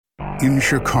In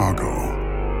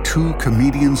Chicago, two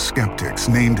comedian skeptics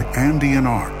named Andy and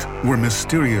Art were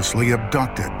mysteriously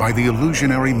abducted by the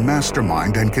illusionary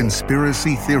mastermind and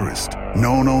conspiracy theorist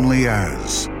known only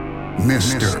as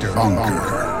Mr.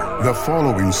 Bunker. The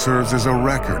following serves as a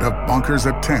record of Bunker's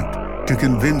attempt to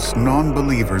convince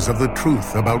non-believers of the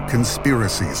truth about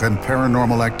conspiracies and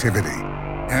paranormal activity.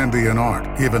 Andy and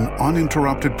Art give an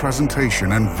uninterrupted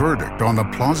presentation and verdict on the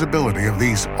plausibility of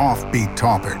these offbeat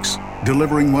topics,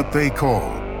 delivering what they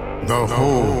call the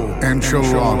whole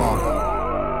enchilada.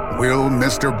 Will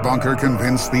Mr. Bunker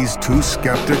convince these two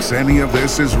skeptics any of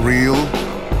this is real?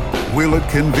 Will it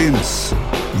convince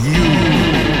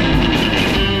you?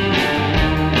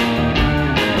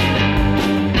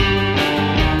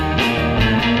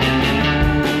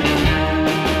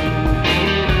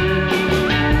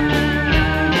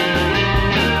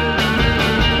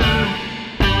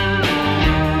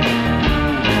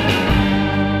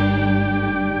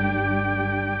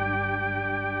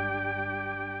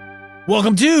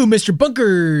 Welcome to Mr.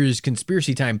 Bunker's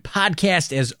Conspiracy Time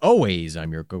podcast. As always,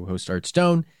 I'm your co-host, Art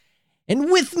Stone. And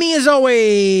with me, as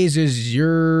always, is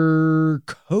your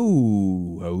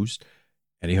co-host,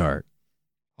 Eddie Hart.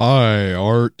 Hi,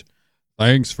 Art.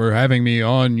 Thanks for having me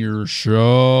on your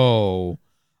show.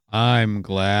 I'm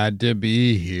glad to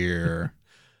be here.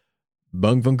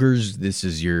 Bunk Bunkers,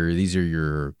 these are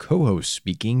your co-hosts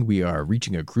speaking. We are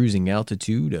reaching a cruising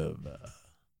altitude of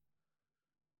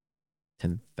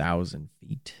 10,000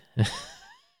 feet.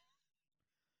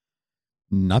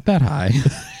 Not that high.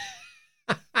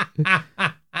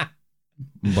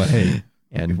 But hey,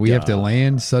 and if we have to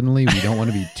land suddenly, we don't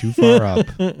want to be too far up.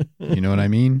 You know what I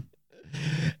mean?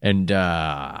 And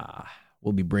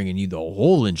we'll be bringing you the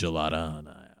whole enchilada on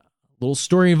a little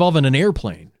story involving an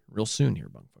airplane real soon here,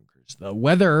 Bunk Bunkers. The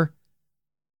weather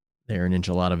there in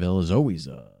Enchiladaville is always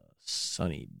a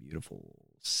sunny, beautiful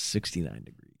 69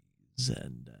 degrees.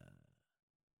 And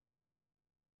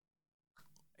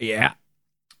yeah.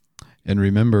 And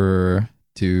remember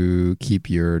to keep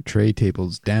your tray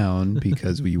tables down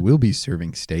because we will be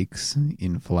serving steaks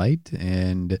in flight,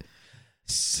 and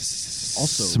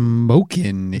also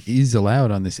smoking is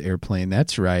allowed on this airplane.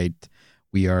 That's right.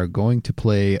 We are going to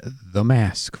play The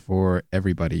Mask for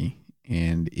everybody,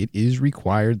 and it is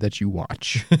required that you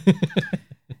watch.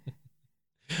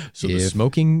 So the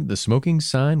smoking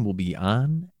sign will be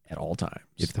on at all times.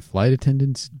 If the flight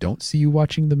attendants don't see you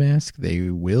watching The Mask, they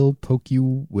will poke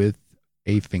you with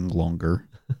a finglonger.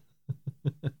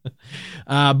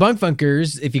 Bunk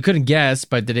Funkers, if you couldn't guess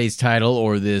by today's title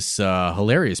or this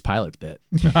hilarious pilot bit,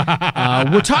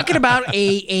 we're talking about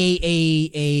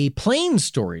a plane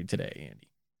story today, Andy.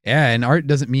 Yeah, and Art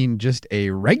doesn't mean just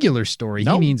a regular story.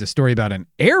 No. He means a story about an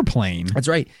airplane. That's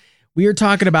right. We are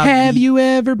talking about... Have you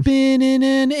ever been in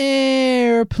an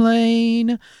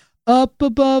airplane? Up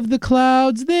above the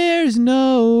clouds, there's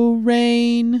no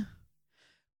rain.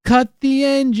 Cut the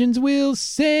engines, we'll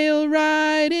sail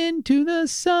right into the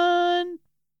sun.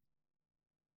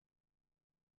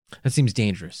 That seems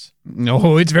dangerous.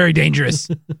 No, it's very dangerous.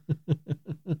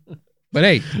 But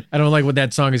hey, I don't like what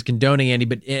that song is condoning, Andy,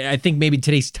 but I think maybe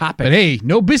today's topic... But hey,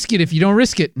 no biscuit if you don't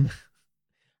risk it.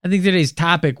 I think today's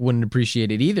topic wouldn't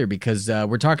appreciate it either, because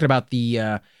we're talking about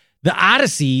the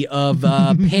odyssey of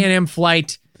Pan Am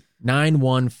Flight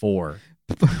 914.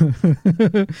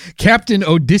 Captain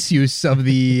Odysseus of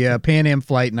the Pan Am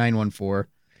Flight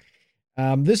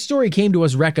 914. This story came to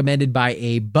us recommended by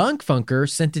a Bunk Funker,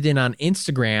 sent it in on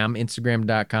Instagram,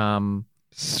 instagram.com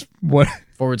what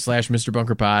 /Mr.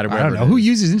 Bunker Pod. I don't know. Who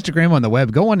uses Instagram on the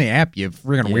web? Go on the app, you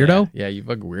friggin' weirdo. Yeah, you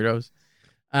fucking weirdos.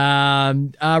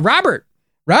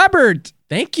 Robert,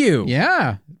 thank you.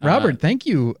 Yeah, Robert, thank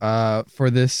you for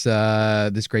this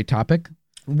great topic.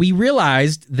 We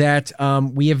realized that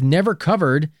we have never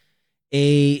covered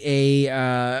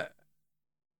a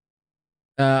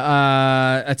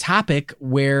topic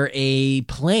where a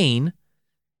plane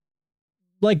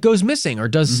goes missing or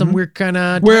does some weird kind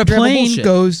of where a plane bullshit.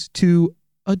 Goes to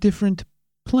a different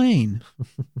plane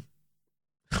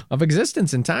of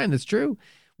existence and time. That's true.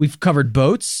 We've covered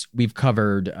boats. We've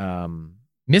covered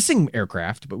missing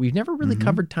aircraft, but we've never really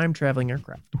covered time-traveling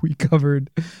aircraft. We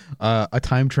covered a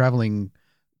time-traveling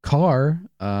car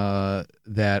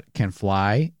that can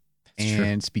fly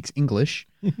and speaks English.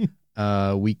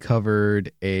 We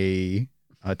covered a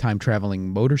time-traveling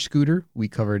motor scooter. We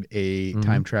covered a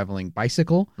time-traveling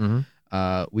bicycle.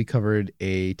 We covered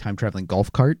a time-traveling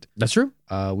golf cart. That's true.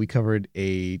 We covered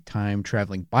a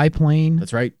time-traveling biplane.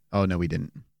 That's right. Oh, no, we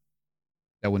didn't.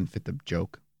 That wouldn't fit the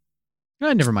joke.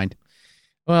 Never mind.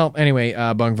 Well, anyway,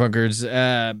 Bunk Funkers,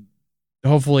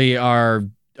 hopefully our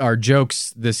our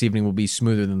jokes this evening will be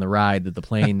smoother than the ride that the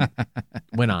plane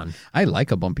went on. I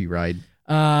like a bumpy ride.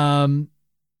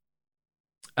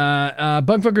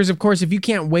 Bunkfuckers, of course, if you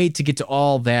can't wait to get to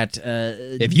all that,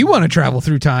 If you want to travel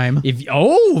through time,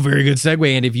 very good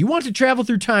segue. And if you want to travel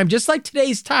through time, just like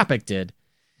today's topic did,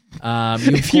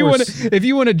 if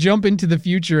you want to jump into the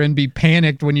future and be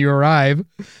panicked when you arrive,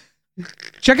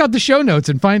 check out the show notes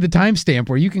and find the timestamp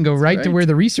where you can go right to where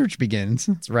the research begins.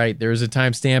 That's right. There is a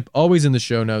timestamp always in the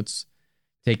show notes.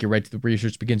 Take you right to the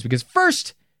research begins, because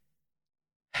first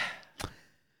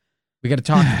we got to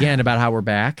talk again about how we're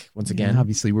back once again. Yeah,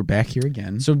 obviously, we're back here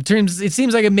again. So it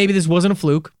seems like maybe this wasn't a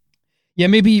fluke. Yeah,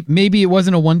 maybe it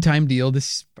wasn't a one-time deal.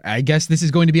 I guess this is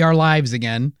going to be our lives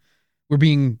again. We're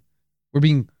being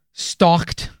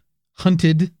stalked,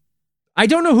 hunted. I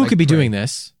don't know who could be doing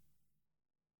this.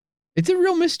 It's a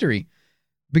real mystery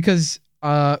because,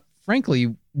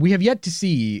 frankly, we have yet to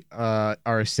see our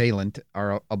assailant,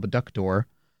 our abductor.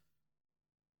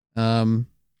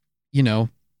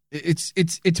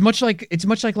 It's much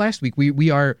like last week.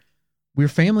 We're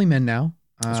family men now.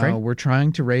 That's right. We're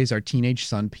trying to raise our teenage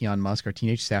son, Peon Musk, our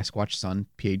teenage Sasquatch son,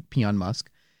 Peon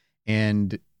Musk,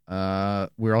 and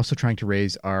we're also trying to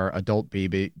raise our adult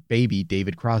baby,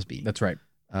 David Crosby. That's right.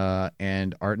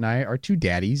 And Art and I are two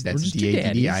daddies. That's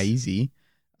DADDIEZ.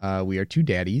 We are two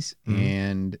daddies,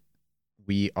 and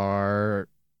we are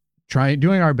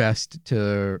doing our best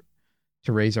to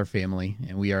raise our family,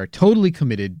 and we are totally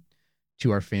committed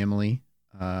to our family.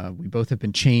 We both have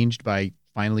been changed by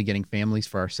finally getting families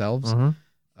for ourselves.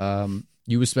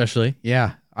 You especially.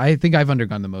 Yeah, I think I've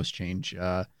undergone the most change.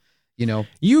 You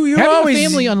you having always a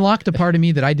family unlocked a part of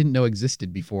me that I didn't know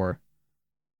existed before.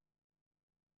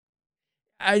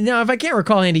 Now, if I can't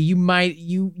recall, Andy,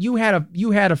 you had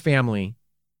a family.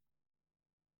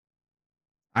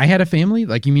 I had a family?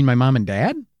 Like, you mean my mom and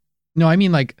dad? No, I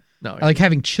mean like No, I like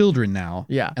having children now.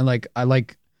 Yeah. And I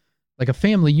like a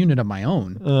family unit of my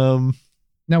own.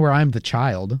 Now where I'm the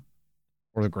child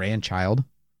or the grandchild.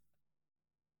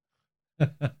 Like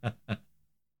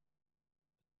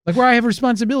where I have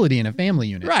responsibility in a family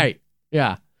unit. Right.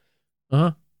 Yeah.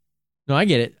 No, I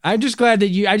get it. I'm just glad that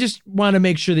I just want to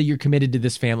make sure that you're committed to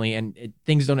this family and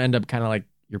things don't end up kind of like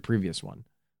your previous one.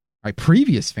 My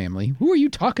previous family? Who are you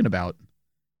talking about?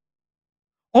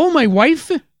 Oh, my wife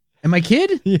and my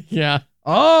kid? Yeah.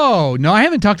 Oh, no, I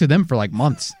haven't talked to them for like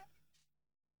months.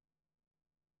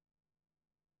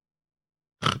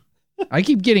 I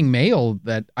keep getting mail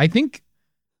that I think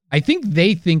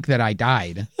they think that I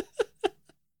died.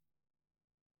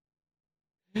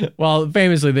 Well,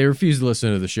 famously, they refuse to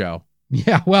listen to the show.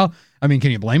 Yeah, well, I mean,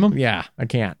 can you blame them? Yeah, I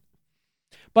can't.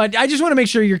 But I just want to make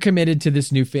sure you're committed to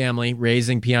this new family,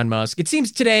 raising Peon Musk. It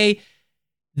seems today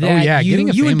that getting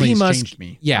a you and family P. has Musk, changed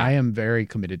me. Yeah, I am very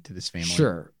committed to this family.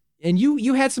 Sure. And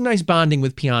you had some nice bonding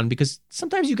with Peon because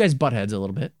sometimes you guys butt heads a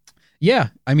little bit. Yeah,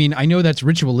 I mean, I know that's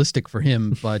ritualistic for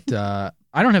him, but I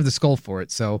don't have the skull for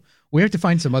it, so we have to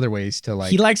find some other ways to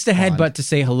like. He likes to bond. headbutt to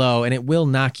say hello, and it will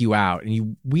knock you out.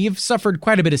 And we have suffered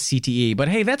quite a bit of CTE, but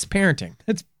hey, that's parenting.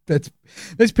 That's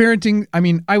parenting. I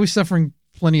mean, I was suffering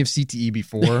plenty of CTE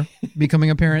before becoming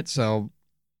a parent, so.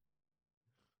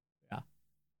 Yeah.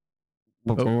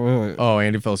 Oh,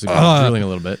 Andy fell asleep drooling a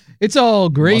little bit. It's all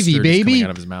gravy, Mustard is baby. coming out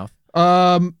of his mouth.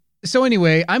 So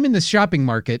anyway, I'm in the shopping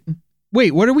market.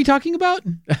 Wait, what are we talking about?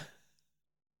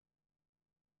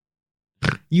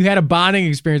 You had a bonding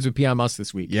experience with Peon Musk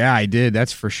this week. Yeah, I did.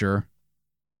 That's for sure.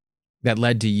 That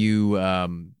led to you yeah.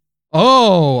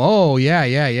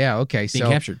 Okay, being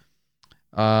captured.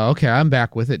 Okay, I'm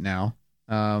back with it now.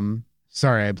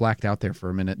 Sorry, I blacked out there for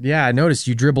a minute. Yeah, I noticed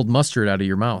you dribbled mustard out of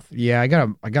your mouth. Yeah, I got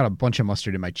a bunch of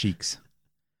mustard in my cheeks.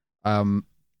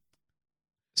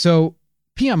 So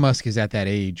Peon Musk is at that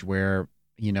age where,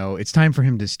 it's time for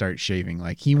him to start shaving.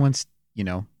 Like he wants,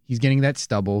 he's getting that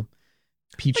stubble,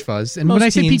 peach fuzz. And when I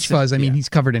say peach fuzz, I mean he's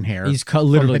covered in hair. He's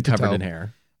literally covered in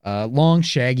hair. Long,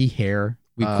 shaggy hair.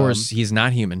 Of course, he's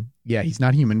not human. Yeah, he's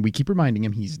not human. We keep reminding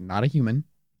him he's not a human.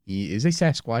 He is a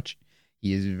Sasquatch.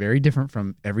 He is very different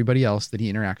from everybody else that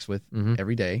he interacts with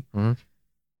every day.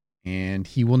 And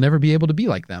he will never be able to be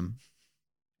like them.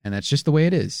 And that's just the way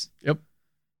it is. Yep.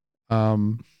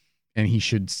 And he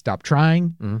should stop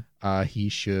trying. He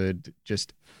should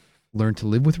just learn to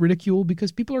live with ridicule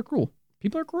because people are cruel.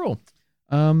 People are cruel.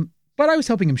 But I was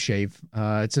helping him shave.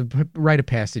 It's a rite of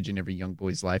passage in every young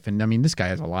boy's life. And I mean, this guy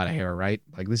has a lot of hair, right?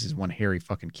 Like this is one hairy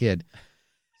fucking kid.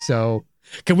 So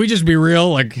can we just be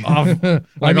real? Like off,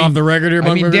 off the record here,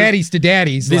 I mean, daddies to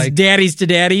daddies. This daddies to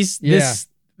daddies. Yeah.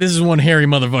 This is one hairy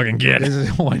motherfucking kid. This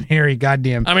is one hairy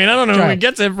goddamn. I mean, I don't know who he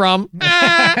gets it from.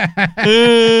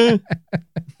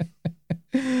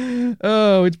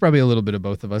 Oh, it's probably a little bit of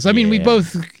both of us. I mean,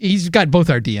 he's got both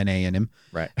our DNA in him.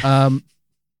 Right.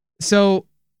 So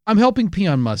I'm helping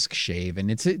Peon Musk shave, and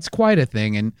it's quite a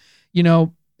thing. And, you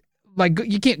know, like,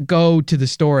 you can't go to the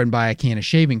store and buy a can of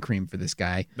shaving cream for this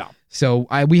guy. No. So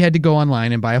we had to go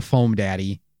online and buy a Foam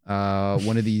Daddy,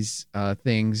 one of these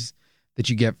things that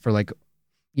you get for, like,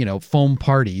 you know, foam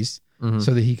parties,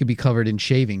 so that he could be covered in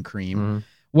shaving cream.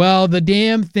 Well, the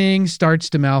damn thing starts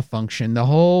to malfunction. The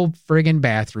whole friggin'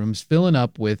 bathroom's filling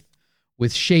up with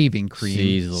shaving cream.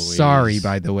 Jeez Louise. Sorry,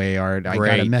 by the way, Art. I got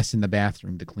Great. a mess in the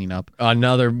bathroom to clean up. Yet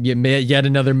another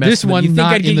mess. This one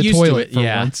not in the toilet for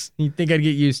once. You think I'd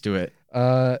get used to it?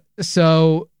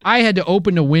 So I had to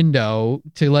open a window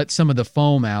to let some of the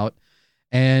foam out,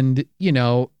 and you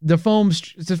know the foam's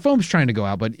trying to go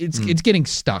out, but it's getting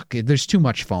stuck. There's too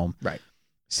much foam. Right.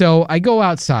 So I go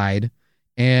outside,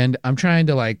 and I'm trying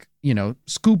to, like, you know,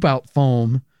 scoop out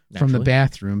foam from the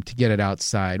bathroom to get it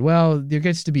outside. Well, there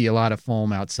gets to be a lot of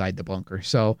foam outside the bunker,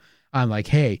 so I'm like,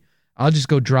 hey, I'll just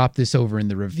go drop this over in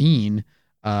the ravine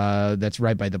that's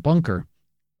right by the bunker.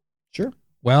 Sure.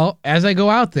 Well, as I go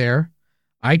out there,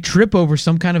 I trip over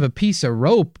some kind of a piece of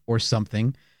rope or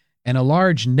something, and a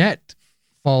large net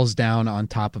falls down on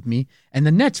top of me, and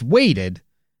the net's weighted,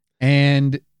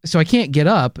 and so I can't get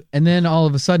up, and then all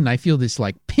of a sudden I feel this,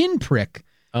 like, pinprick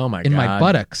in my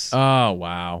buttocks. Oh,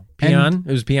 wow. Peon?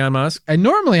 It was Peon Musk? And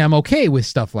normally I'm okay with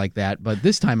stuff like that, but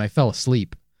this time I fell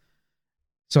asleep.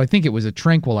 So I think it was a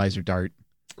tranquilizer dart.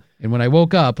 And when I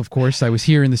woke up, of course, I was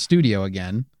here in the studio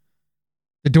again.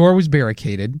 The door was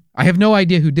barricaded. I have no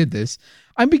idea who did this.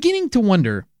 I'm beginning to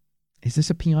wonder, is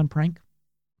this a Peon prank?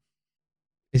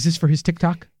 Is this for his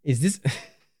TikTok? Is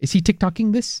he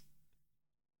TikToking this?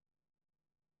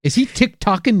 Is he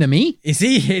TikToking to me?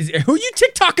 Who you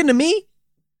TikToking to me?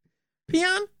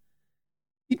 Peon?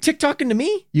 You TikToking to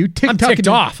me? I'm ticked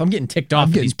off. I'm getting ticked off.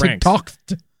 I'm getting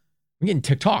TikToked. I'm getting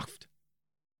TikToked.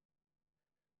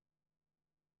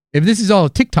 If this is all a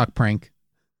TikTok prank,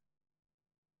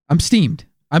 I'm steamed.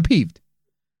 I'm peeved.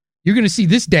 You're going to see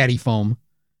this daddy foam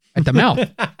at the mouth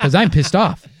because I'm pissed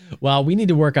off. Well, we need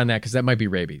to work on that because that might be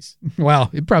rabies. Well,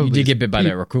 it probably You did get bit by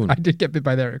that raccoon. I did get bit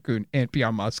by that raccoon and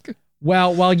Peon Musk.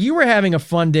 Well, while you were having a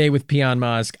fun day with Peon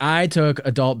Musk, I took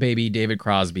adult baby David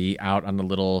Crosby out on a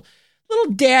little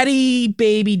daddy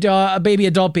baby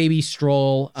adult baby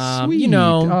stroll. Sweet. You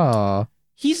know, Aww.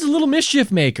 He's a little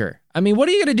mischief maker. I mean, what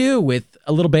are you going to do with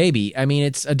a little baby? I mean,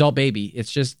 it's adult baby.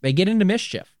 It's just they get into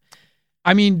mischief.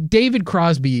 I mean,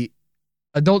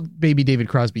 adult baby David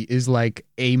Crosby is like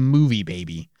a movie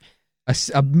baby.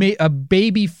 A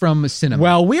baby from a cinema.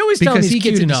 Well, we always tell him he's he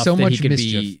gets cute into enough so that much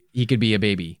mischief. he could be a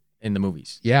baby in the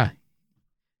movies. Yeah.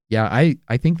 I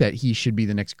think that he should be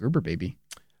the next Gerber baby.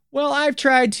 Well, I've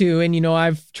tried to, and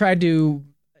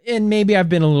and maybe I've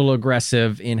been a little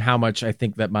aggressive in how much I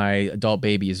think that my adult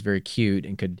baby is very cute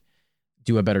and could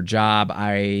do a better job.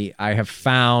 I have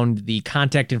found the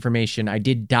contact information. I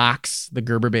did dox the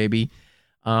Gerber baby.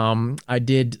 I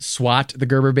did SWAT the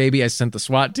Gerber baby. I sent the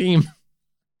SWAT team.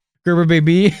 Gerber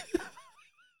baby.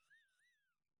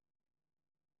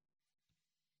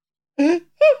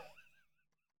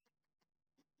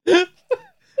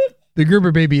 The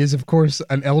Gerber baby is, of course,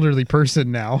 an elderly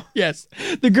person now. Yes.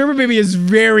 The Gerber baby is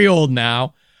very old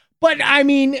now. But, I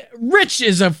mean, Rich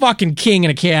is a fucking king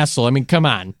in a castle. I mean, come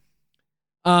on.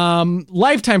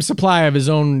 Lifetime supply of his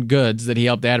own goods that he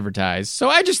helped advertise. So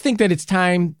I just think that it's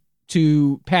time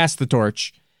to pass the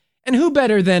torch. And who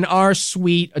better than our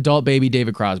sweet adult baby,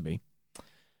 David Crosby?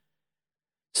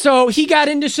 So he got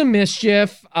into some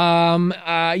mischief.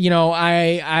 I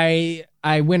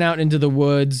went out into the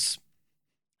woods,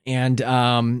 and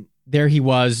there he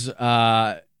was,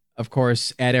 of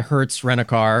course, at a Hertz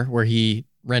rent-a-car where he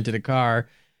rented a car.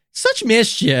 Such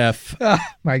mischief. Oh,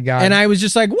 my God. And I was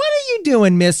just like, what are you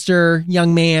doing, Mr.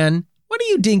 Young Man? What do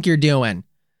you think you're doing?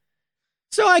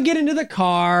 So I get into the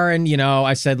car and,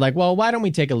 I said like, well, why don't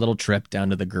we take a little trip down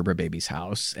to the Gerber baby's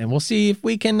house and we'll see if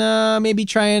we can maybe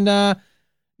try and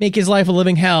make his life a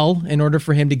living hell in order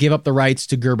for him to give up the rights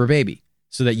to Gerber baby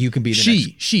so that you can be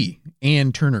the She,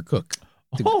 Ann Turner Cook,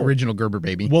 the original Gerber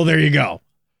baby. Well, there you go.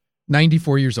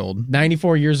 94 years old.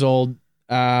 94 years old.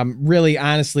 Really,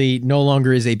 honestly, no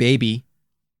longer is a baby.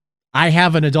 I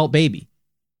have an adult baby.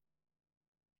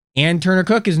 Ann Turner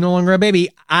Cook is no longer a baby.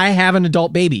 I have an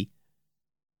adult baby.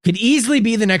 Could easily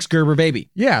be the next Gerber baby.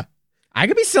 Yeah. I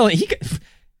could be selling.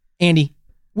 Andy,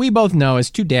 we both know as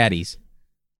two daddies,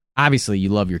 obviously you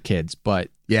love your kids, but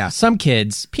yeah, some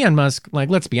kids, Peon Musk,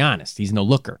 like, let's be honest, he's no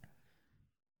looker.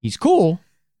 He's cool.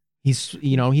 He's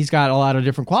got a lot of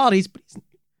different qualities, but he's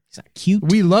not cute.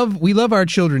 We love our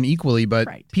children equally, but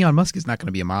right. Peon Musk is not going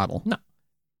to be a model. No.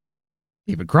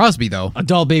 David Crosby, though.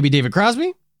 Adult baby David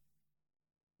Crosby?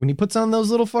 When he puts on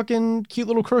those little fucking cute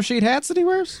little crocheted hats that he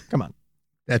wears? Come on.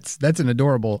 That's an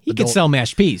adorable. He could sell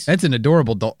mashed peas. That's an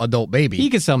adorable adult baby. He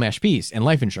could sell mashed peas and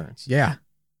life insurance Yeah.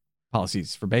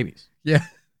 policies for babies. Yeah.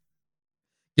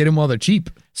 Get them while they're cheap.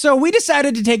 So we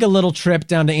decided to take a little trip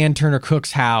down to Ann Turner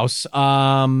Cook's house.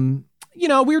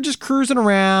 We were just cruising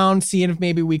around, seeing if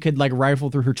maybe we could like rifle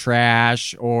through her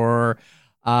trash or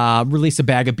release a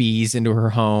bag of bees into her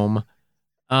home.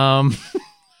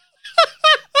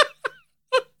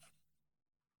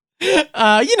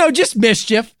 Just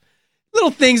mischief.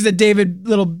 Little things that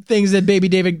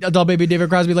adult baby David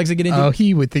Crosby likes to get into. Oh,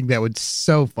 he would think that would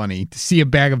so funny to see a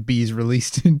bag of bees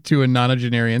released into a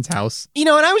nonagenarian's house. And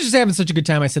I was just having such a good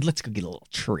time. I said, let's go get a little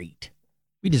treat.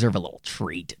 We deserve a little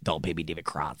treat, adult baby David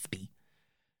Crosby.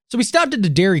 So we stopped at the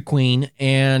Dairy Queen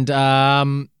and, I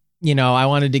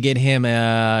wanted to get him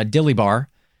a dilly bar,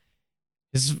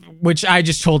 which I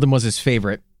just told him was his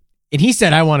favorite. And he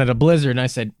said, I wanted a Blizzard. And I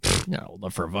said, no,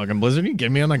 look for a fucking Blizzard. You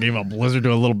kidding me? I'm not giving a Blizzard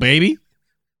to a little baby.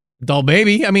 Adult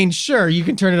baby. I mean, sure, you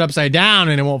can turn it upside down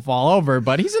and it won't fall over,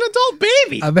 but he's an adult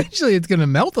baby. Eventually, it's going to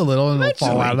melt a little and it'll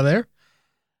fall out of there.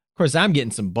 Of course, I'm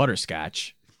getting some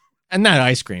butterscotch. And not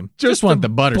ice cream. Just want the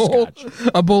butterscotch.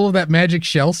 A bowl of that magic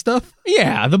shell stuff?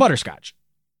 Yeah, the butterscotch.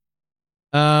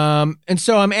 And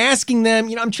so I'm asking them,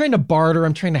 I'm trying to barter,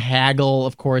 I'm trying to haggle,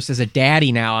 of course. As a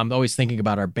daddy now, I'm always thinking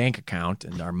about our bank account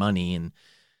and our money. And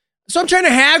so I'm trying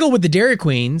to haggle with the Dairy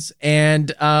Queens, and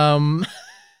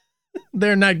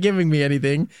they're not giving me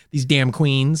anything, these damn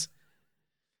queens.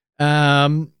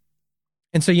 And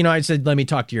so, I said, let me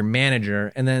talk to your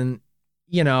manager. And then,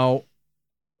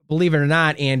 believe it or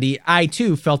not, Andy, I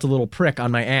too felt a little prick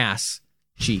on my ass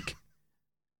cheek.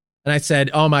 And I said,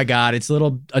 oh my God, it's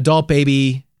little adult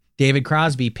baby David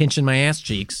Crosby pinching my ass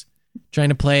cheeks, trying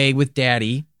to play with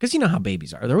daddy. Because you know how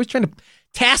babies are. They're always trying to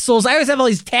tassels. I always have all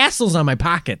these tassels on my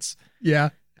pockets. Yeah.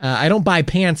 I don't buy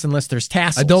pants unless there's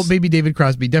tassels. Adult baby David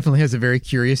Crosby definitely has a very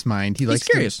curious mind. He likes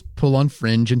curious. To pull on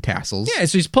fringe and tassels. Yeah,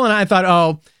 so he's pulling out. I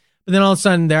thought, but then all of a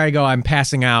sudden, there I go. I'm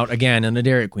passing out again in the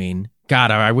Dairy Queen.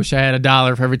 God, I wish I had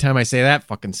 $1 for every time I say that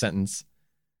fucking sentence.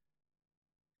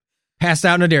 Passed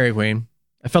out in a Dairy Queen.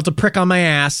 I felt a prick on my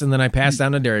ass, and then I passed out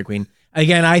in a Dairy Queen.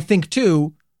 Again, I think,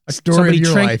 too, Story of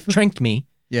your life. Tranked me.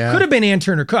 Yeah. Could have been Ann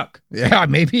Turner Cook. Yeah,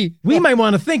 maybe. We might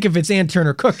want to think if it's Ann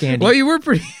Turner Cook, Andy. Well, you were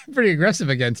pretty aggressive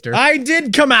against her. I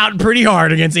did come out pretty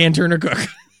hard against Ann Turner Cook.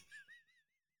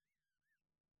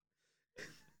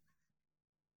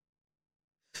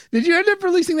 Did you end up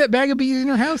releasing that bag of bees in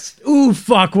her house? Ooh,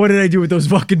 fuck. What did I do with those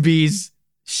fucking bees?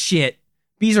 Shit.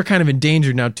 Bees are kind of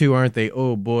endangered now, too, aren't they?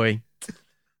 Oh, boy.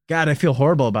 God, I feel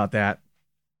horrible about that.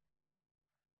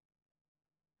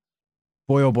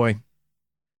 Boy, oh, boy.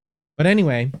 But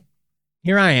anyway,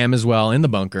 here I am as well in the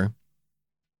bunker.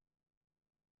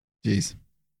 Jeez.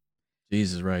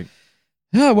 Jesus, right.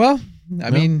 Oh, well,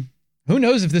 I mean, who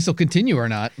knows if this will continue or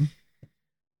not.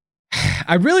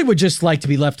 I really would just like to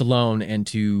be left alone and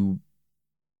to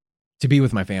be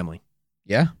with my family.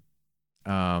 Yeah.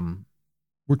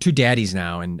 We're two daddies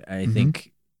now, and I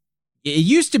think it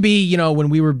used to be,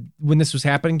 when this was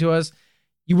happening to us,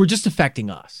 you were just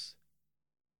affecting us.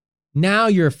 Now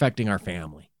you're affecting our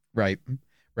family. Right.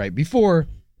 Before,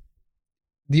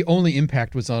 the only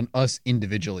impact was on us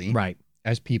individually. Right.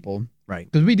 As people. Right.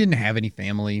 Because we didn't have any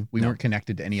family. We weren't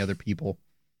connected to any other people.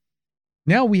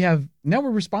 Now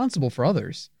we're responsible for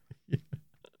others.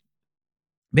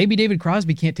 Baby David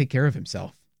Crosby can't take care of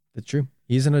himself. That's true.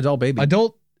 He's an adult baby.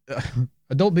 Adult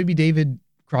baby David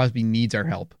Crosby needs our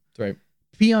help. That's right.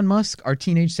 Elon Musk, our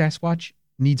teenage Sasquatch,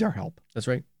 needs our help. That's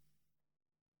right.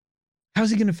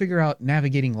 How's he going to figure out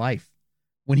navigating life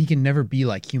when he can never be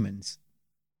like humans?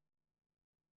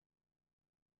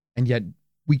 And yet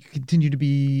we continue to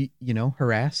be,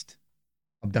 harassed,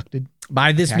 abducted.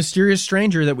 By this attacked. mysterious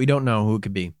stranger that we don't know who it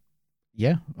could be.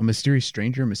 Yeah, a mysterious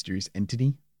stranger, a mysterious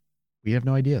entity. We have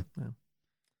no idea. Yeah.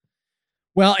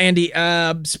 Well, Andy,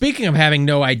 speaking of having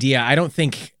no idea, I don't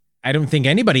think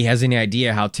anybody has any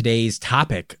idea how today's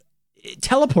topic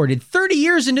teleported 30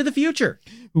 years into the future.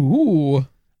 Ooh.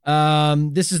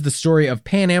 This is the story of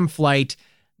Pan Am Flight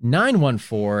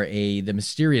 914, the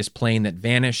mysterious plane that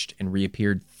vanished and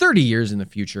reappeared 30 years in the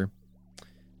future.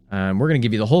 We're going to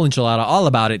give you the whole enchilada, all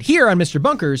about it, here on Mr.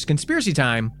 Bunker's Conspiracy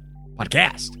Time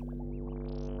podcast.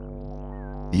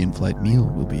 The in-flight meal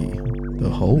will be the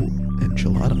whole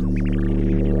enchilada.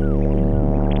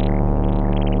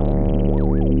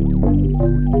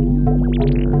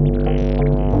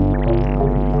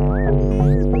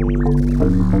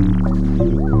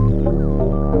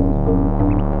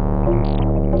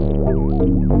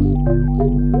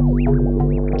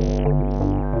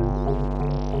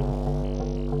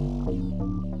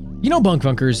 You know, Bunk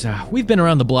Funkers, we've been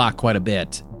around the block quite a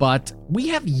bit, but we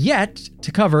have yet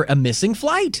to cover a missing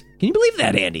flight. Can you believe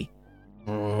that, Andy?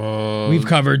 We've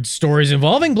covered stories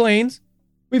involving planes.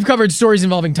 We've covered stories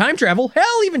involving time travel.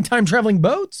 Hell, even time-traveling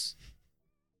boats.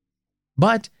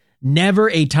 But never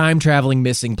a time-traveling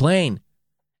missing plane.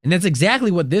 And that's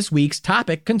exactly what this week's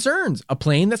topic concerns. A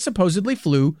plane that supposedly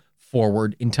flew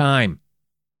forward in time.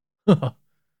 Boy,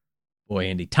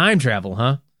 Andy, time travel,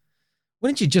 huh?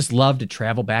 Wouldn't you just love to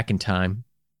travel back in time?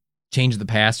 Change the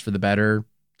past for the better?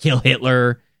 Kill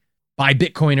Hitler? Buy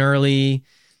Bitcoin early?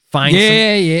 Find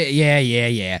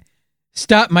Yeah.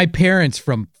 Stop my parents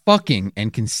from fucking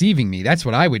and conceiving me. That's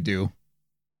what I would do.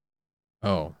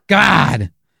 Oh.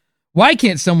 God! Why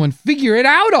can't someone figure it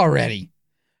out already?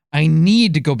 I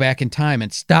need to go back in time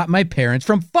and stop my parents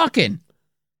from fucking.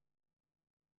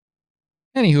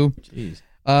 Anywho, Jeez.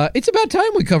 It's about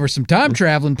time we cover some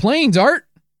time-traveling planes, Art.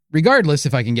 Regardless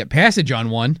if I can get passage on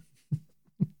one.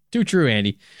 Too true,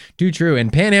 Andy. Too true.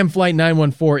 And Pan Am Flight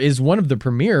 914 is one of the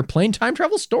premier plane time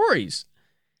travel stories.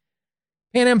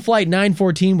 Pan Am Flight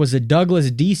 914 was a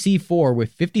Douglas DC-4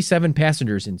 with 57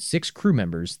 passengers and 6 crew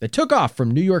members that took off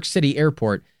from New York City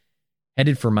Airport,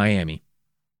 headed for Miami.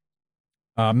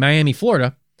 Miami,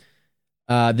 Florida.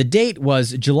 The date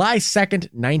was July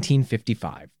 2nd,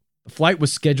 1955. The flight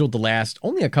was scheduled to last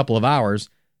only a couple of hours,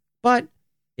 but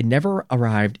it never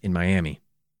arrived in Miami.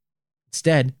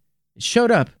 Instead, it showed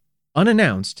up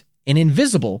unannounced and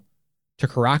invisible to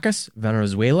Caracas,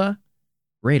 Venezuela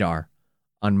radar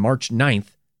on March 9th,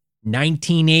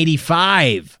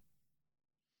 1985.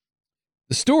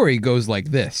 The story goes like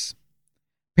this.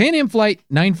 Pan Am Flight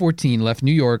 914 left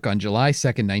New York on July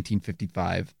 2nd,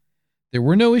 1955. There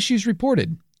were no issues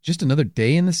reported, just another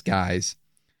day in the skies.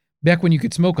 Back when you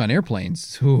could smoke on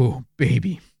airplanes. Ooh,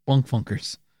 baby, bunk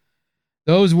funkers.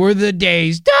 Those were the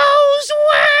days. Those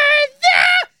were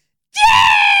the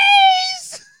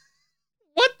days!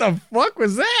 What the fuck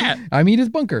was that? I mean, it's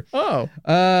bunker. Oh.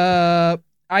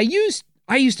 I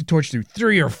used to torch through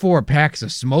 3 or 4 packs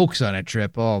of smokes on a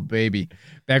trip. Oh, baby.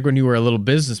 Back when you were a little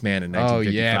businessman in 1955.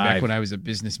 Oh, yeah, back when I was a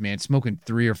businessman, smoking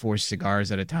 3 or 4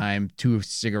 cigars at a time, 2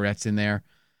 cigarettes in there.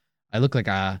 I look like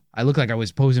I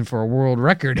was posing for a world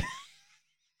record.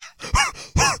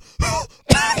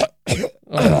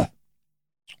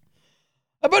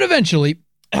 But eventually,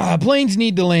 planes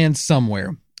need to land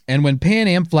somewhere. And when Pan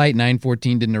Am Flight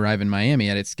 914 didn't arrive in Miami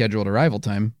at its scheduled arrival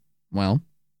time, well,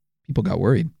 people got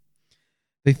worried.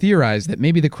 They theorized that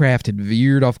maybe the craft had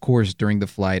veered off course during the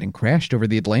flight and crashed over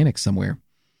the Atlantic somewhere.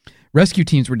 Rescue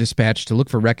teams were dispatched to look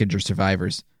for wreckage or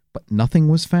survivors, but nothing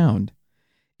was found.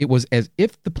 It was as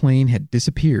if the plane had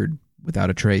disappeared without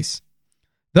a trace.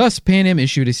 Thus, Pan Am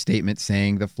issued a statement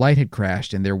saying the flight had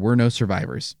crashed and there were no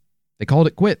survivors. They called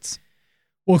it quits.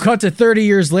 We'll cut to 30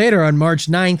 years later on March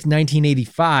 9th,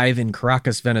 1985 in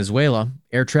Caracas, Venezuela.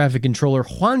 Air traffic controller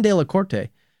Juan de la Corte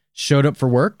showed up for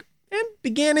work and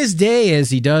began his day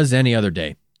as he does any other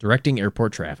day, directing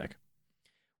airport traffic.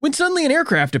 When suddenly an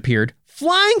aircraft appeared,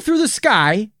 flying through the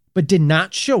sky, but did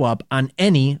not show up on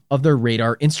any of their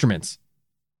radar instruments.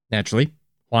 Naturally,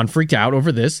 Juan freaked out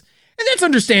over this, and that's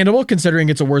understandable considering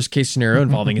it's a worst-case scenario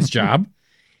involving his job.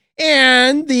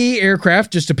 And the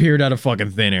aircraft just appeared out of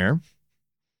fucking thin air.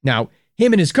 Now,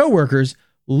 him and his coworkers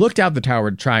looked out the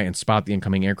tower to try and spot the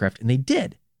incoming aircraft, and they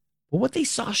did. But what they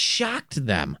saw shocked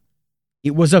them.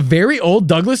 It was a very old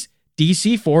Douglas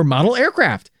DC-4 model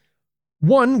aircraft.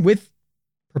 One with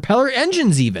propeller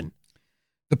engines even.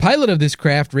 The pilot of this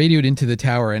craft radioed into the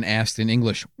tower and asked in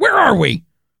English, "Where are we?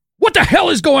 What the hell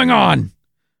is going on?"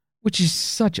 Which is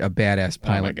such a badass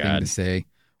pilot thing to say.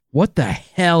 What the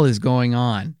hell is going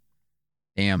on?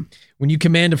 Damn. When you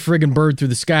command a friggin' bird through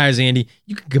the skies, Andy,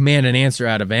 you can command an answer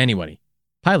out of anybody.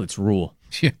 Pilots rule.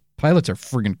 Yeah, pilots are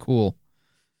friggin' cool.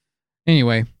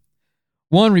 Anyway,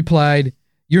 Juan replied,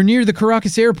 "You're near the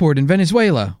Caracas airport in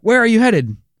Venezuela. Where are you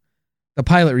headed?" The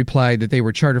pilot replied that they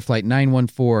were charter flight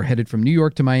 914 headed from New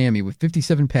York to Miami with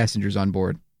 57 passengers on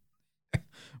board.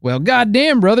 Well,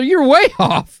 goddamn, brother, you're way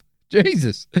off.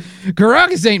 Jesus.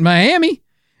 Caracas ain't Miami.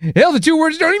 Hell, the two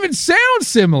words don't even sound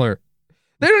similar.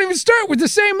 They don't even start with the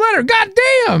same letter.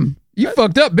 Goddamn. You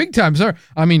fucked up big time, sir.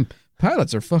 I mean,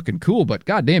 pilots are fucking cool, but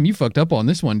goddamn, you fucked up on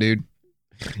this one, dude.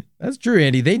 That's true,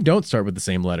 Andy. They don't start with the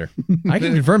same letter. I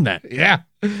can confirm that. Yeah.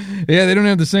 Yeah, they don't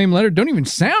have the same letter. Don't even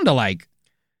sound alike.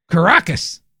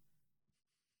 Caracas.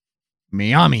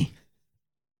 Miami.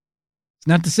 It's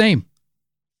not the same.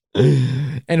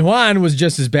 And Juan was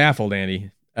just as baffled,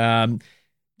 Andy.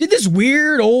 Did this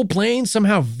weird old plane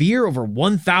somehow veer over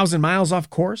 1,000 miles off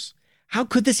course? How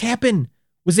could this happen?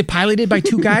 Was it piloted by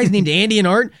two guys named Andy and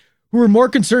Art who were more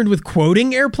concerned with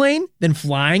quoting airplane than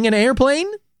flying an airplane?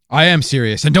 I am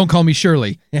serious, and don't call me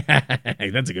Shirley.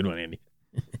 That's a good one, Andy.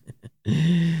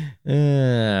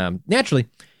 Naturally,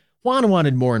 Juan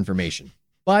wanted more information,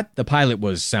 but the pilot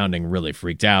was sounding really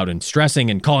freaked out and stressing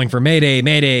and calling for Mayday,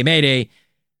 Mayday, Mayday.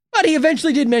 But he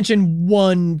eventually did mention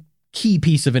one key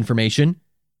piece of information.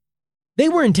 They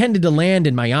were intended to land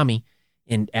in Miami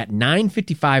at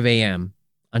 9:55 a.m.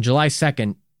 on July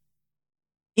 2nd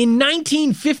in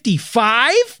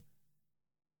 1955?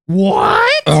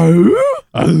 What?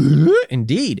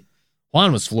 Indeed.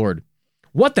 Juan was floored.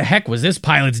 What the heck was this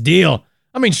pilot's deal?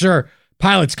 I mean, sure,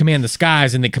 pilots command the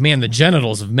skies and they command the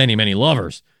genitals of many, many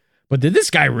lovers. But did this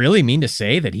guy really mean to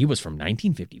say that he was from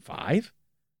 1955?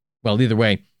 Well, either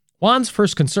way, Juan's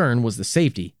first concern was the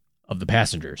safety of the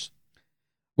passengers.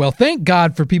 Well, thank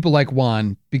God for people like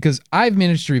Juan, because I've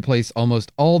managed to replace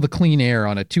almost all the clean air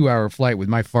on a 2-hour flight with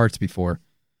my farts before.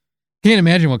 Can't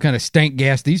imagine what kind of stank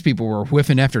gas these people were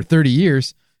whiffing after 30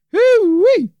 years.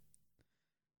 Woo-wee!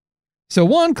 So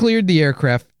Juan cleared the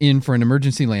aircraft in for an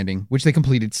emergency landing, which they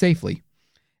completed safely.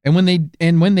 And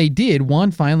when they did,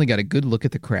 Juan finally got a good look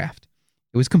at the craft.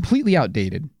 It was completely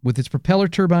outdated, with its propeller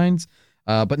turbines,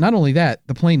 but not only that,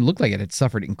 the plane looked like it had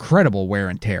suffered incredible wear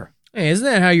and tear. Hey, isn't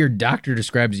that how your doctor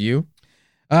describes you?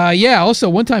 Yeah, also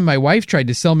one time my wife tried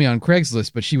to sell me on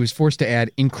Craigslist, but she was forced to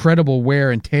add incredible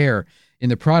wear and tear in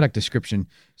the product description,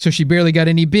 so she barely got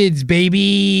any bids,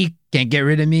 baby. Can't get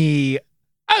rid of me.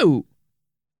 Oh!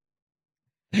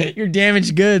 Your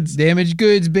damaged goods. Damaged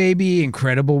goods, baby.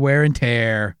 Incredible wear and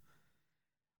tear.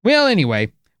 Well,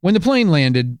 anyway, when the plane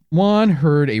landed, Juan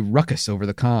heard a ruckus over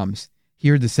the comms. He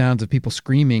heard the sounds of people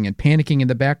screaming and panicking in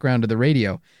the background of the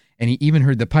radio, and he even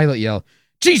heard the pilot yell,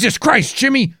 "Jesus Christ,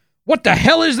 Jimmy! What the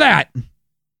hell is that?"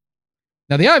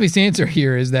 Now, the obvious answer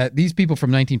here is that these people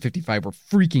from 1955 were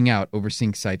freaking out over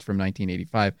seeing sights from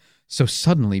 1985 so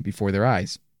suddenly before their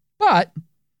eyes. But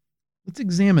let's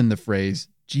examine the phrase,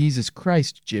 "Jesus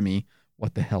Christ, Jimmy,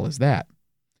 what the hell is that?"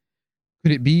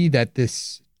 Could it be that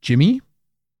this Jimmy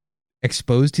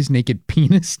exposed his naked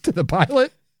penis to the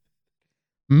pilot?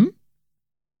 A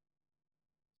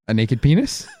naked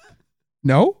penis?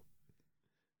 No?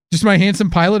 Just my handsome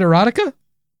pilot erotica?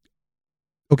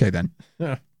 Okay, then.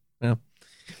 Yeah.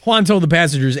 Juan told the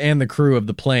passengers and the crew of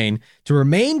the plane to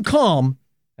remain calm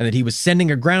and that he was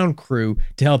sending a ground crew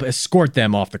to help escort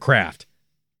them off the craft.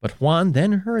 But Juan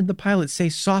then heard the pilot say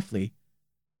softly,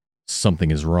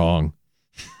 "Something is wrong,"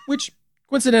 which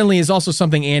coincidentally is also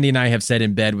something Andy and I have said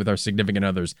in bed with our significant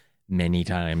others many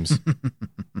times.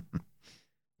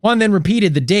 Juan then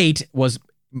repeated the date was,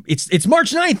 it's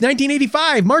March 9th,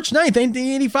 1985, March 9th,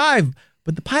 1985.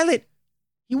 But the pilot,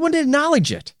 he wouldn't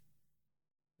acknowledge it.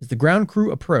 As the ground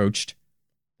crew approached,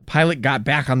 the pilot got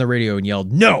back on the radio and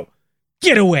yelled, "No,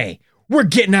 get away. We're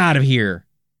getting out of here."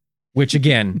 Which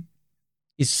again,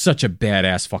 is such a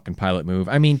badass fucking pilot move.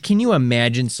 I mean, can you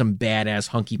imagine some badass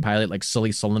hunky pilot like Sully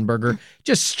Sullenberger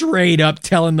just straight up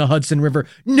telling the Hudson River,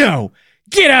 "No,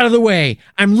 get out of the way.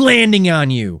 I'm landing on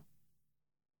you."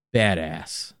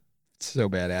 Badass. So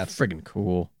badass. Friggin'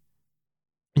 cool.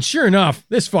 And sure enough,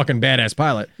 this fucking badass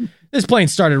pilot, this plane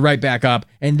started right back up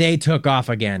and they took off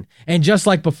again. And just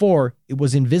like before, it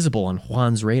was invisible on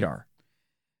Juan's radar.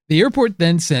 The airport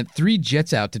then sent 3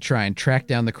 jets out to try and track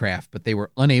down the craft, but they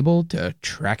were unable to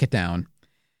track it down.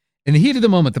 In the heat of the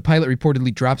moment, the pilot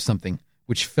reportedly dropped something,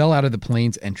 which fell out of the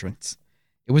plane's entrance.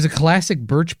 It was a classic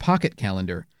Birch pocket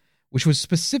calendar, which was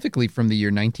specifically from the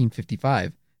year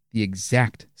 1955, the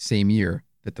exact same year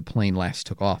that the plane last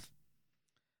took off.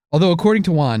 Although, according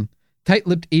to Juan,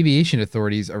 tight-lipped aviation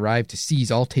authorities arrived to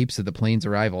seize all tapes of the plane's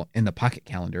arrival and the pocket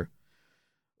calendar.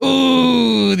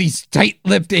 Ooh, these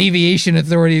tight-lipped aviation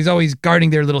authorities always guarding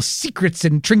their little secrets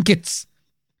and trinkets.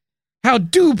 How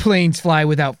do planes fly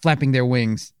without flapping their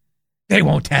wings? They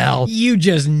won't tell. You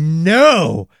just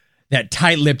know that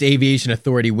tight-lipped aviation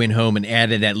authority went home and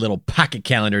added that little pocket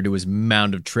calendar to his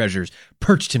mound of treasures,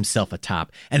 perched himself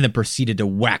atop, and then proceeded to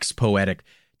wax poetic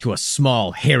to a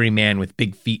small, hairy man with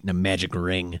big feet and a magic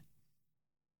ring.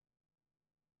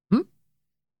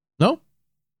 No?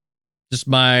 Just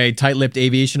my tight-lipped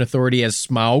aviation authority as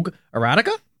Smaug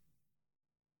erotica?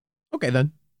 Okay,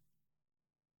 then.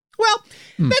 Well,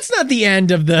 that's not the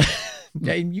end of the...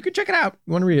 You can check it out.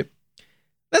 You want to read it.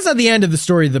 That's not the end of the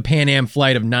story of the Pan Am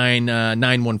flight of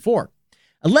 914.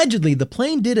 Allegedly, the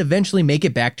plane did eventually make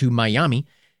it back to Miami,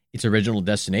 its original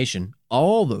destination,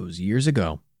 all those years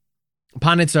ago.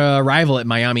 Upon its arrival at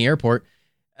Miami Airport,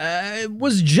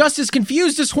 was just as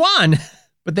confused as Juan,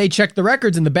 but they checked the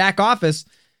records in the back office,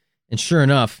 and sure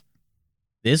enough,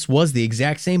 this was the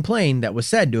exact same plane that was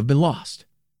said to have been lost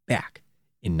back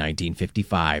in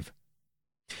 1955.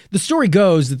 The story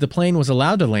goes that the plane was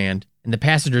allowed to land and the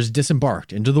passengers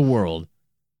disembarked into the world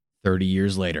 30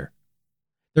 years later.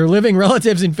 Their living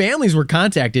relatives and families were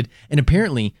contacted, and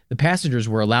apparently the passengers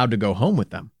were allowed to go home with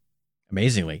them.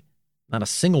 Amazingly, not a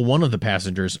single one of the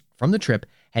passengers from the trip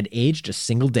had aged a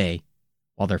single day,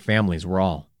 while their families were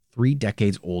all 3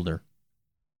 decades older.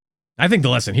 I think the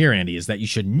lesson here, Andy, is that you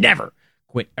should never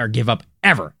quit or give up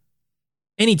ever.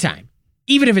 Anytime.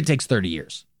 Even if it takes 30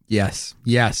 years. Yes.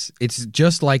 It's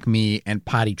just like me and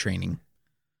potty training.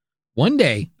 One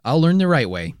day, I'll learn the right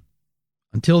way.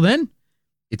 Until then,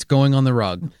 it's going on the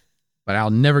rug. But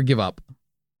I'll never give up.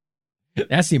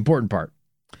 That's the important part.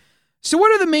 So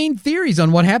what are the main theories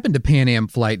on what happened to Pan Am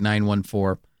Flight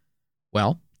 914?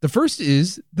 Well, the first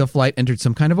is the flight entered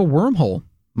some kind of a wormhole.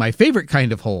 My favorite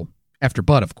kind of hole. After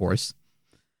Bud, of course.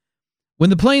 When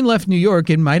the plane left New York,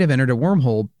 it might have entered a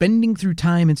wormhole, bending through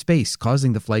time and space,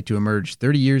 causing the flight to emerge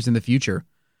 30 years in the future.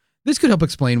 This could help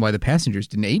explain why the passengers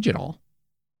didn't age at all.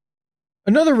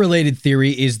 Another related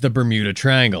theory is the Bermuda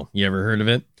Triangle. You ever heard of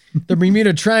it? The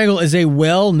Bermuda Triangle is a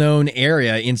well-known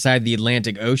area inside the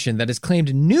Atlantic Ocean that has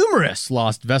claimed numerous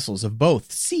lost vessels of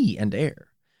both sea and air.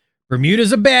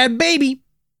 Bermuda's a bad baby,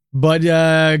 but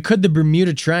could the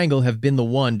Bermuda Triangle have been the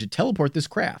one to teleport this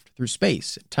craft through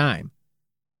space and time?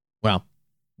 Well,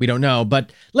 we don't know,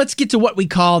 but let's get to what we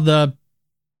call the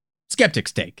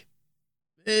skeptic's take.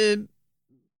 We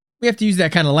have to use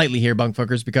that kind of lightly here,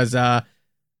 bunkfuckers, because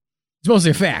it's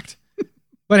mostly a fact.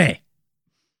 But hey,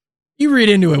 you read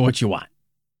into it what you want.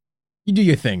 You do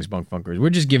your things, bunkfuckers. We're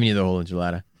just giving you the whole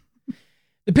enchilada.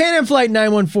 The Pan Am Flight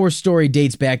 914 story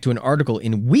dates back to an article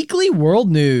in Weekly World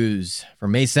News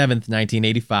from May 7th,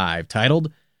 1985,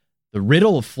 titled "The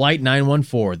Riddle of Flight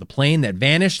 914, the plane that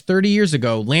vanished 30 years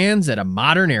ago lands at a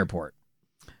modern airport."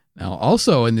 Now,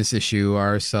 also in this issue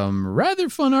are some rather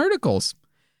fun articles.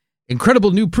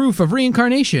 Incredible new proof of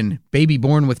reincarnation. Baby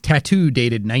born with tattoo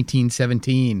dated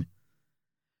 1917.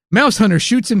 Mouse hunter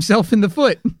shoots himself in the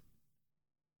foot.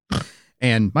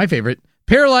 And my favorite,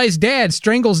 paralyzed dad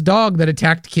strangles dog that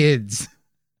attacked kids.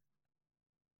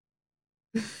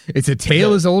 It's a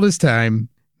tale as old as time.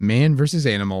 Man versus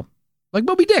animal. Like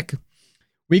Moby Dick.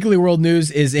 Weekly World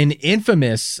News is an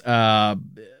infamous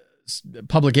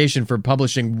publication for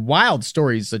publishing wild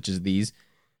stories such as these.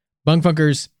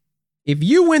 Bunkfuckers, if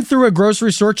you went through a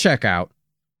grocery store checkout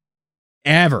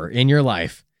ever in your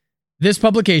life, this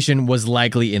publication was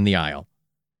likely in the aisle.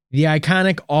 The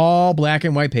iconic all black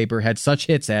and white paper had such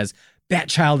hits as Bat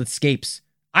Child Escapes,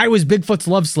 I Was Bigfoot's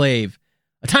Love Slave,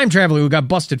 A Time Traveler Who Got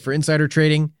Busted for Insider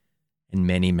Trading, and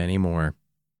many, many more.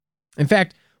 In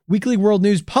fact, Weekly World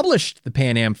News published the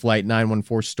Pan Am Flight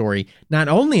 914 story not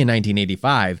only in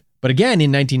 1985, but again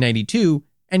in 1992,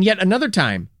 and yet another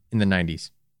time in the 90s.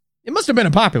 It must have been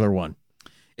a popular one.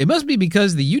 It must be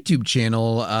because the YouTube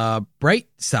channel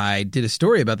Brightside did a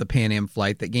story about the Pan Am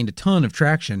flight that gained a ton of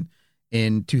traction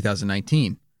in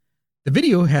 2019. The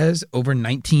video has over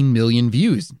 19 million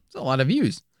views. It's a lot of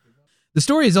views. The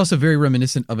story is also very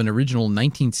reminiscent of an original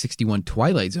 1961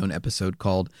 Twilight Zone episode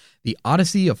called The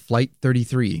Odyssey of Flight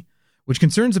 33, which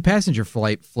concerns a passenger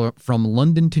flight from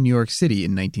London to New York City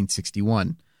in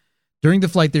 1961. During the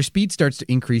flight, their speed starts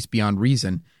to increase beyond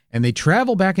reason, and they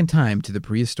travel back in time to the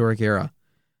prehistoric era.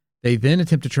 They then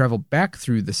attempt to travel back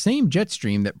through the same jet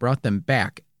stream that brought them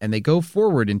back, and they go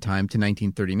forward in time to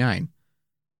 1939.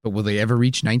 But will they ever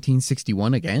reach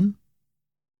 1961 again?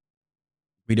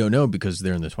 We don't know because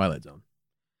they're in the Twilight Zone.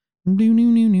 And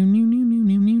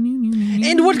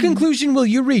what conclusion will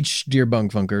you reach, dear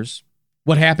bunkfunkers?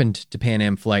 What happened to Pan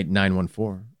Am Flight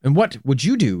 914? And what would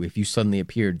you do if you suddenly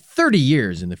appeared 30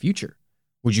 years in the future?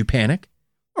 Would you panic?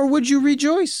 Or would you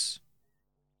rejoice?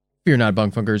 Fear not,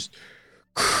 bunkfunkers.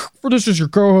 For this is your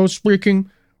co-host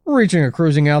speaking. We're reaching a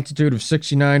cruising altitude of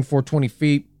 69,420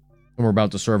 feet, and we're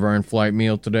about to serve our in-flight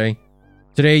meal today.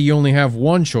 Today, you only have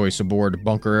one choice aboard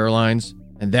Bunker Airlines,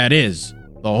 and that is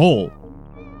the whole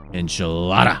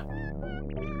enchilada.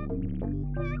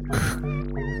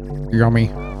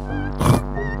 Yummy.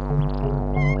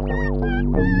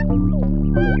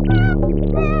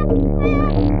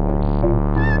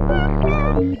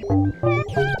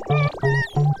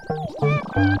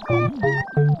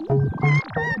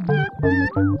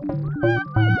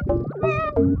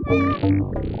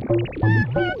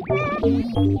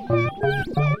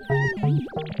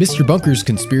 Mr. Bunker's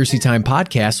Conspiracy Time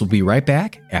podcast will be right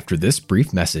back after this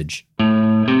brief message.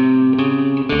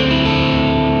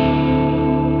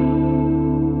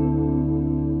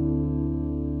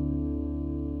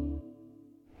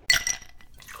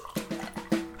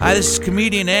 Hi, this is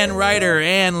comedian and writer,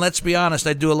 and let's be honest,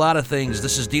 I do a lot of things.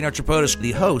 This is Dean Archipotis,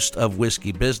 the host of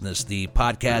Whiskey Business, the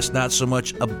podcast not so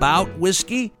much about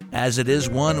whiskey as it is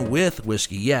one with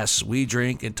whiskey. Yes, we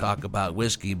drink and talk about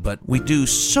whiskey, but we do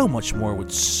so much more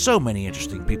with so many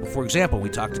interesting people. For example, we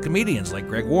talk to comedians like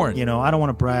Greg Warren. You know, I don't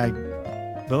want to brag,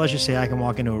 but let's just say I can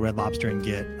walk into a Red Lobster and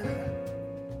get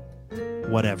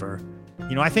whatever.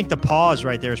 You know, I think the pause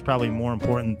right there is probably more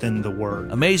important than the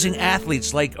word. Amazing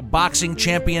athletes like boxing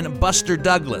champion Buster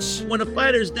Douglas. When a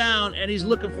fighter's down and he's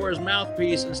looking for his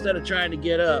mouthpiece instead of trying to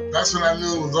get up. That's when I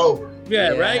knew it was over.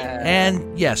 Yeah, right?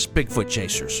 And yes, Bigfoot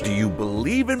chasers. Do you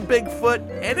believe in Bigfoot?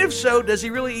 And if so, does he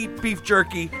really eat beef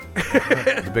jerky?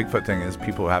 The Bigfoot thing is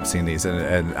people have seen these,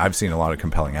 and I've seen a lot of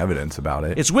compelling evidence about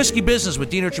it. It's Whiskey Business with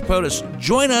Dean Archipotis.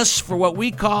 Join us for what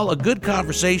we call a good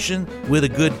conversation with a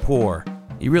good pour.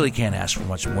 You really can't ask for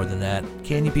much more than that,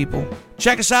 can you, people?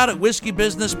 Check us out at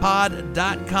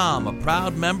whiskeybusinesspod.com, a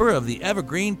proud member of the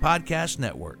Evergreen Podcast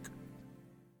Network.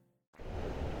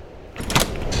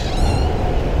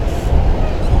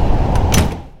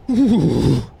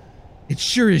 Ooh, it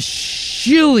sure is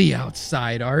chilly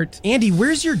outside, Art. Andy,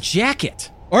 where's your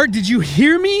jacket? Art, did you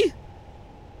hear me?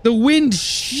 The wind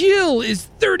chill is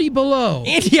 30 below.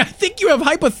 Andy, I think you have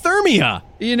hypothermia.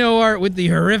 You know, Art, with the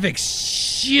horrific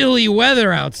chilly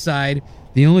weather outside,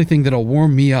 the only thing that'll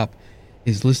warm me up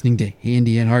is listening to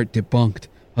Andy and Art Debunked,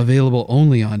 available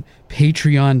only on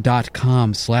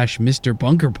patreon.com/Mr.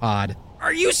 Bunkerpod.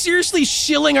 Are you seriously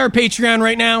shilling our Patreon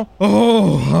right now?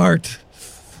 Oh, Art.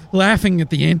 Laughing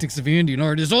at the antics of Andy and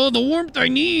Art is all the warmth I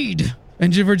need.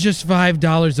 And for just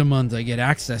 $5 a month, I get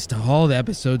access to all the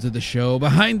episodes of the show,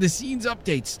 behind-the-scenes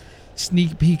updates,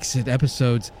 sneak peeks at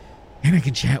episodes, and I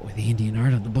can chat with Andy and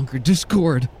Art on the Bunker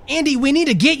Discord. Andy, we need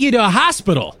to get you to a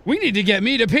hospital. We need to get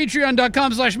me to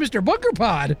patreon.com/Mr.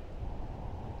 Bunkerpod.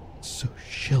 It's so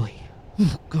chilly.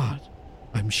 Oh, God.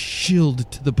 I'm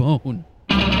chilled to the bone.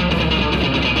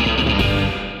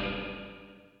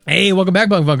 Hey, welcome back,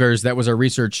 Bunk Funkers. That was our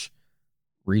research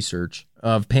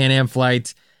of Pan Am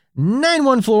Flight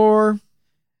 914.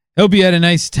 Hope you had a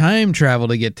nice time travel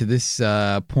to get to this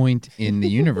point in the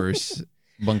universe,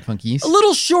 Bunk Funkies. A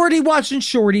little shorty watching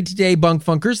shorty today, Bunk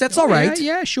Funkers. That's all right.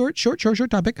 Yeah, short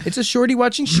topic. It's a shorty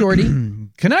watching shorty.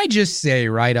 Can I just say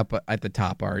right up at the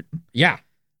top, Art? Yeah.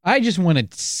 I just want to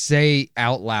say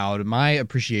out loud my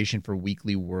appreciation for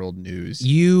Weekly World News.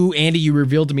 Andy, you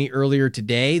revealed to me earlier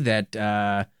today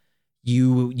that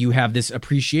you have this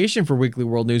appreciation for Weekly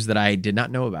World News that I did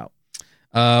not know about.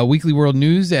 Weekly World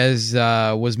News, as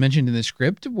was mentioned in the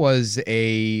script, was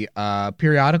a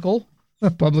periodical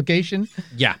publication.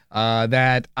 Yeah.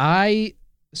 That I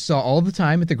saw all the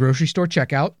time at the grocery store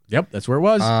checkout. Yep, that's where it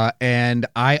was. And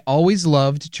I always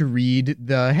loved to read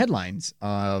the headlines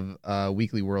of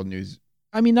Weekly World News.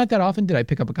 I mean, not that often did I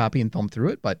pick up a copy and thumb through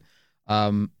it, but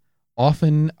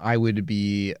often I would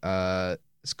be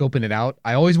scoping it out.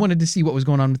 I always wanted to see what was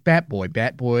going on with Bat Boy.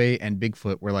 Bat Boy and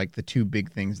Bigfoot were like the two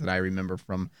big things that I remember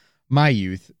from my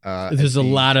youth. There's a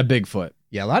lot of Bigfoot.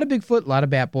 Yeah, a lot of Bigfoot, a lot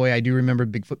of Bat Boy. I do remember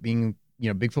Bigfoot being,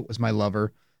 Bigfoot was my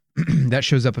lover. That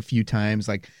shows up a few times,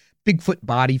 like Bigfoot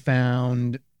body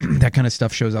found. That kind of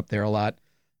stuff shows up there a lot.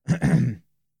 And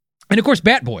of course,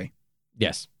 Bat Boy.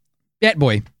 Yes. Bat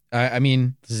Boy. I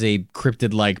mean, this is a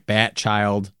cryptid-like bat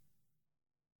child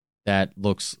that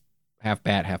looks half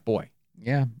bat, half boy.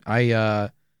 Yeah,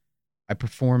 I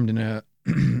performed in a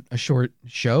a short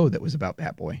show that was about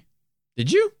Bat Boy.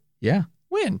 Did you? Yeah.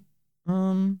 When?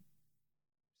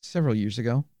 Several years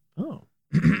ago. Oh.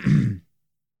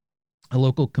 A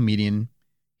local comedian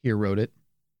here wrote it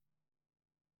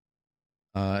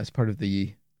as part of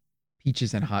the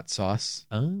Peaches and Hot Sauce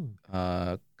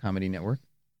comedy network.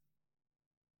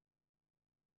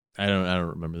 I don't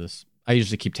remember this. I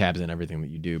usually keep tabs on everything that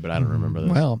you do, but I don't remember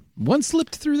this. Well, one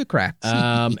slipped through the cracks.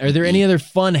 Are there any other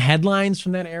fun headlines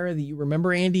from that era that you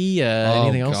remember, Andy?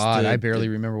 Anything else? Oh, God, I barely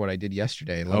remember what I did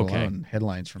yesterday, let alone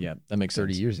headlines from that makes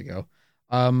 30 sense. years ago.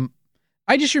 I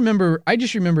just remember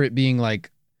it being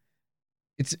like,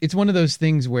 it's one of those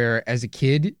things where as a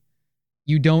kid,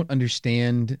 you don't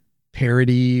understand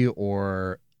parody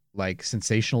or like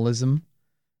sensationalism.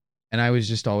 And I was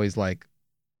just always like,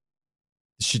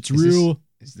 this shit's real.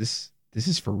 This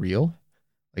is for real?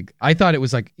 Like, I thought it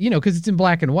was like, because it's in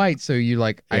black and white. So you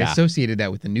like, I associated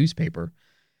that with the newspaper.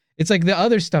 It's like the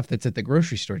other stuff that's at the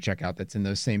grocery store checkout that's in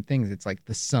those same things. It's like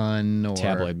the Sun or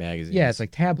tabloid magazines. Yeah, it's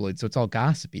like tabloid. So it's all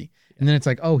gossipy. And then it's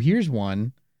like, oh, here's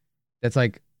one that's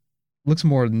like, looks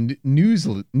more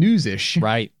news-ish.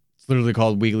 Right. It's literally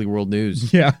called Weekly World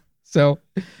News. Yeah. So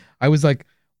I was like,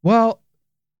 well,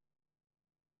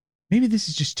 maybe this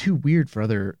is just too weird for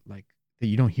other like that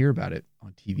you don't hear about it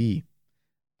on TV.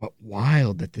 But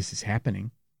wild that this is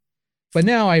happening. But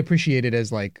now I appreciate it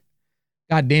as like,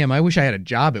 God damn, I wish I had a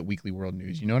job at Weekly World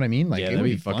News. You know what I mean? Like, it would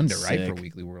be fun to write for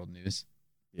Weekly World News.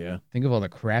 Yeah. Think of all the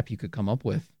crap you could come up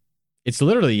with. It's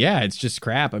literally, it's just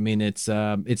crap. I mean, it's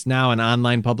now an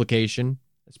online publication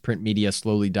as print media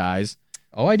slowly dies.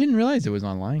 Oh, I didn't realize it was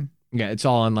online. Yeah, it's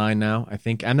all online now, I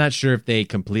think. I'm not sure if they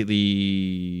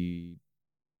completely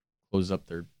closed up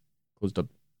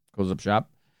shop.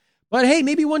 But hey,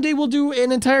 maybe one day we'll do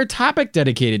an entire topic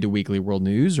dedicated to Weekly World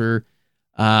News, or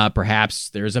perhaps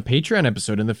there's a Patreon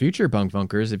episode in the future, Bunk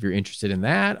Funkers, if you're interested in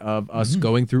that, of us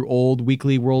going through old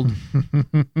Weekly World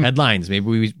headlines.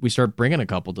 Maybe we start bringing a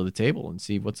couple to the table and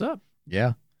see what's up.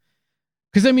 Yeah.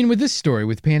 Because, I mean, with this story,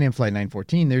 with Pan Am Flight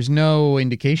 914, there's no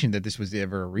indication that this was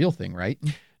ever a real thing, right?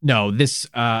 No, this,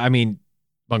 Bunk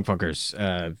Funkers,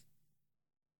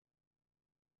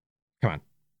 come on.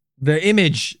 The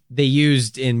image they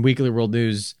used in Weekly World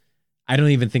News, I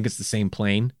don't even think it's the same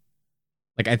plane.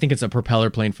 Like, I think it's a propeller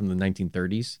plane from the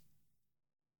 1930s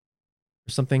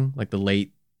or something, like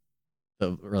late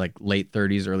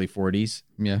 30s, early 40s.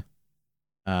 Yeah.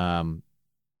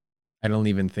 I don't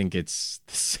even think it's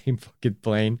the same fucking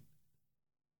plane.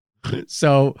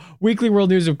 So, Weekly World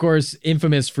News, of course,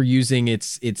 infamous for using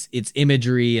its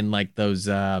imagery and like those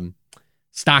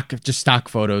stock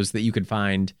photos that you could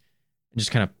find and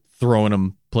just kind of throwing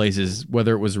them places,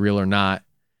 whether it was real or not.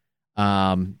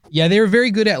 Yeah, they were very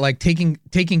good at like taking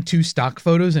two stock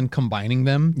photos and combining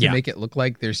them to make it look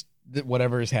like there's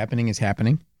whatever is happening is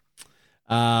happening.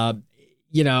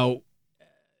 You know,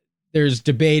 there's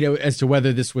debate as to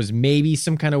whether this was maybe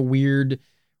some kind of weird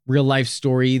real life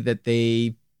story that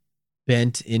they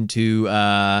bent into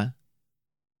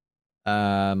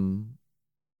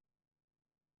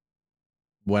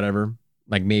whatever.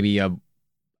 Like maybe a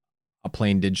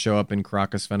plane did show up in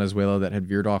Caracas, Venezuela that had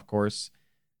veered off course.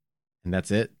 And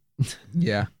that's it.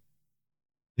 Yeah.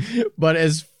 But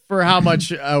as for how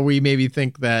much we maybe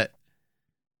think that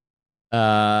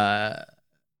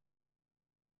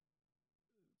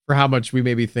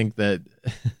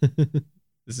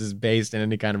this is based in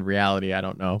any kind of reality, I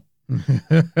don't know.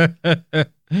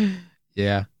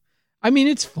 Yeah. I mean,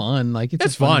 it's fun. Like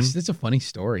it's fun. It's a funny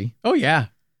story. Oh yeah.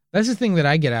 That's the thing that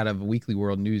I get out of Weekly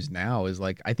World News now is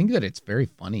like, I think that it's very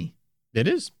funny. It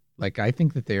is. Like, I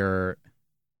think that they're,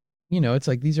 you know, it's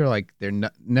like, these are like, they're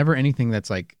never anything that's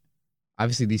like,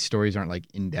 obviously these stories aren't like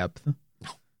in depth.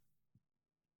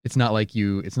 It's not like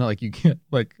you get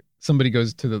like somebody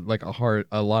goes to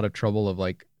a lot of trouble of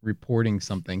like reporting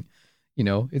something, you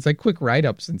know, it's like quick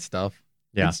write-ups and stuff.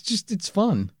 Yeah. It's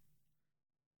fun.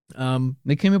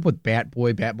 They came up with Bat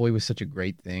Boy. Bat Boy was such a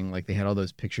great thing. Like they had all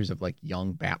those pictures of like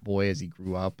young Bat Boy as he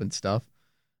grew up and stuff.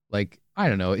 Like, I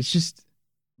don't know. It's just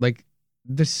like,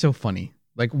 this is so funny.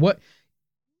 Like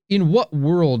in what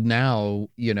world now,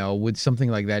 you know, would something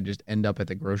like that just end up at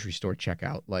the grocery store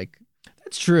checkout? Like,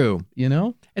 that's true. You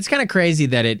know, it's kind of crazy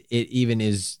that it even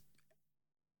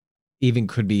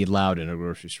could be allowed in a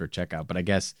grocery store checkout, but I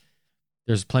guess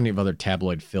there's plenty of other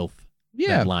tabloid filth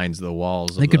that lines the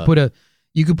walls.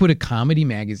 You could put a comedy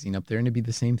magazine up there and it'd be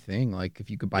the same thing. Like if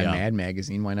you could buy Mad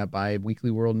Magazine, why not buy Weekly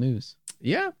World News?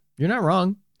 Yeah, you're not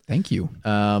wrong. Thank you.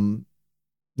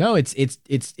 No,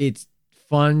 it's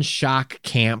fun, shock,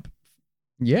 camp.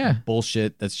 Yeah.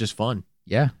 Bullshit. That's just fun.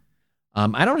 Yeah.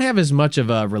 I don't have as much of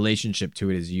a relationship to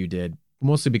it as you did,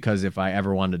 mostly because if I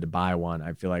ever wanted to buy one,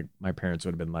 I feel like my parents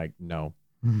would have been like, no.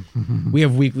 We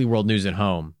have Weekly World News at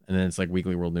home. And then it's like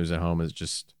Weekly World News at home is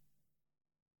just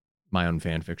my own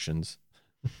fan fictions.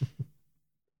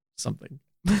 Something.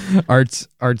 Art's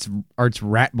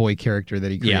Rat Boy character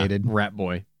that he created. Yeah, Rat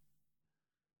Boy.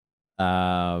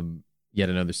 Yet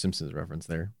another Simpsons reference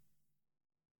there.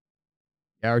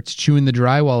 Art's chewing the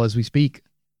drywall as we speak.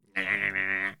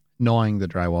 Gnawing the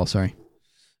drywall, sorry.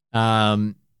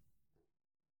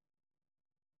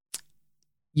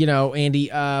 You know,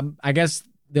 Andy, I guess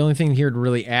the only thing here to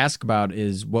really ask about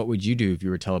is what would you do if you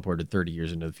were teleported 30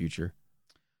 years into the future?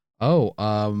 Oh,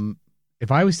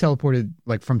 if I was teleported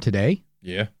like from today?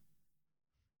 Yeah.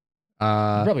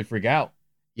 You'd probably freak out.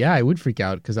 Yeah, I would freak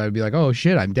out because I would be like, oh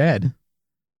shit, I'm dead.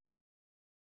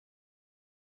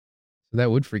 So that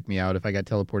would freak me out if I got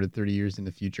teleported 30 years in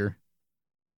the future.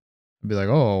 I'd be like,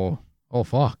 oh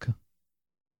fuck.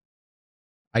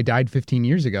 I died 15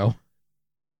 years ago.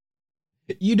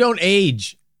 You don't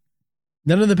age.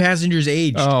 None of the passengers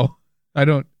aged. Oh, I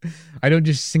don't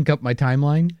just sync up my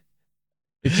timeline.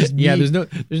 It's just me. Yeah, there's no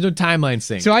timeline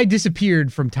sync. So I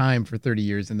disappeared from time for 30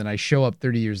 years and then I show up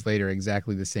 30 years later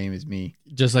exactly the same as me.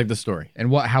 Just like the story.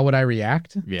 And how would I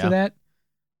react to that?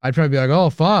 I'd probably be like, oh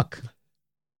fuck.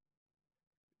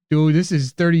 Dude, this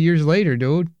is 30 years later,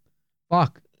 dude.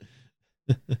 Fuck.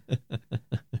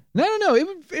 No.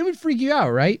 It would freak you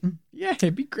out, right? Yeah,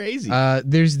 it'd be crazy.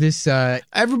 There's this.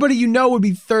 Everybody you know would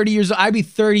be 30 years. I'd be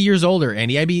 30 years older,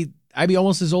 Andy. I'd be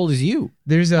almost as old as you.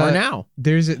 There's or now.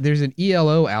 There's an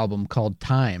ELO album called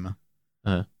Time,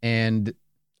 and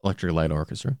Electric Light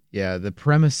Orchestra. Yeah, the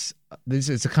premise.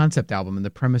 It's a concept album, and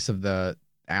the premise of the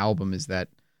album is that,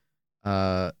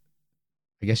 I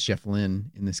guess Jeff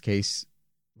Lynne in this case,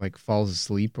 like falls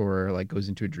asleep or like goes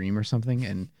into a dream or something,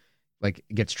 and like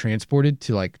gets transported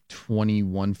to like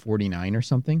 2149 or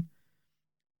something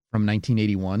from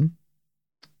 1981.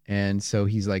 And so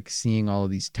he's like seeing all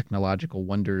of these technological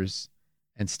wonders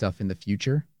and stuff in the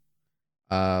future.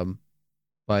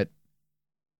 But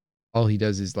all he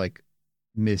does is like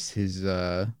miss his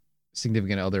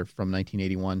significant other from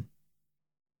 1981.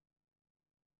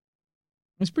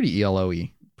 It's pretty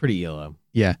ELO-y. Pretty ELO.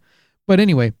 Yeah. But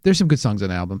anyway, there's some good songs on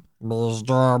the album.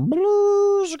 Mr.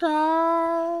 Blue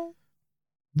Sky.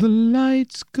 The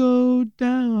lights go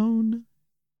down.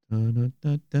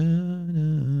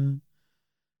 Da-da-da-da-da.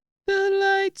 The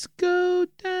lights go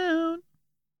down.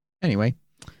 Anyway,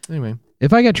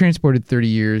 if I got transported 30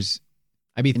 years,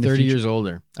 I'd be 30 years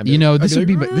older. This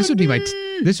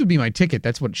would be my ticket.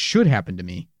 That's what should happen to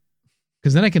me,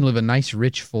 because then I can live a nice,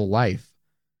 rich, full life.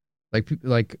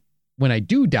 Like when I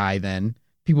do die, then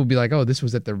people will be like, "Oh, this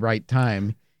was at the right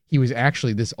time. He was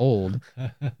actually this old."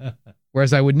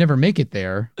 Whereas I would never make it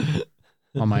there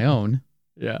on my own.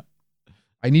 Yeah,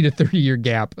 I need a 30-year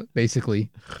gap, basically.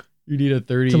 You need a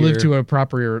 30 to live to a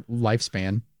proper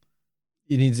lifespan.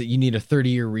 You need a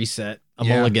 30-year reset,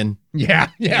 mulligan. Yeah.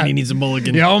 And he needs a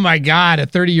mulligan. Yeah, oh my God, a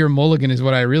 30-year mulligan is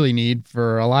what I really need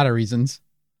for a lot of reasons.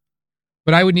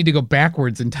 But I would need to go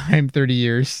backwards in time 30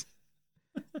 years.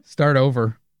 Start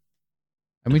over.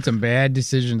 I made some bad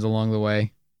decisions along the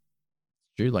way.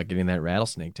 True, like getting that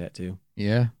rattlesnake tattoo.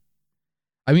 Yeah.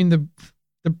 I mean, the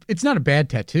it's not a bad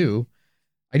tattoo.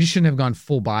 I just shouldn't have gone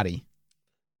full body.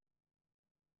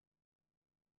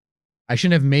 I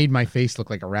shouldn't have made my face look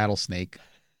like a rattlesnake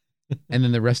and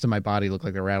then the rest of my body look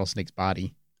like a rattlesnake's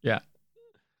body. Yeah.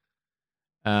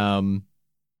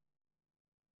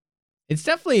 It's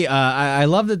definitely, I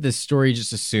love that this story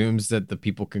just assumes that the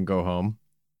people can go home.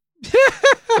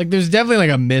 Like, there's definitely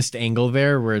like a missed angle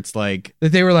there where it's like,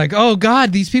 that they were like, oh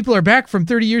God, these people are back from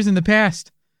 30 years in the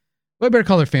past. Well, I better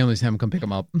call their families and have them come pick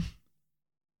them up.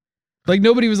 Like,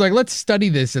 nobody was like, let's study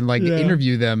this and like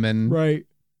interview them. And right.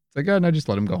 It's like, oh, no, just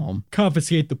let them go home.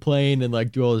 Confiscate the plane and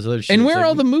like do all this other shit. And where are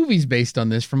all the movies based on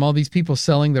this from all these people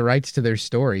selling the rights to their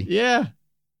story? Yeah.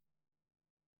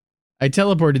 I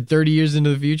teleported 30 years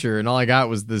into the future and all I got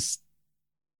was this.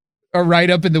 A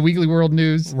write-up in the Weekly World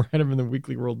News. Write-up in the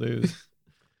Weekly World News.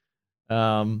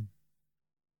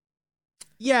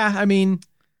 Yeah, I mean.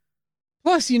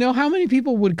 Plus, how many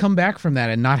people would come back from that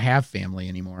and not have family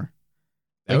anymore?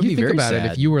 That would be think very about sad.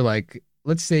 it. If you were like,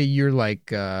 let's say you're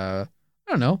like, I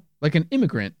don't know, like an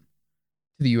immigrant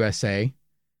to the USA.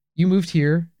 You moved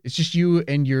here. It's just you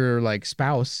and your like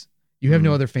spouse. You have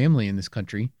no other family in this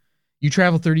country. You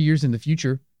travel 30 years in the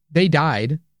future. They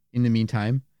died in the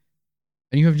meantime.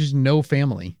 And you have just no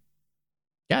family.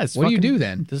 Yeah, what do you do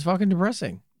then? This is fucking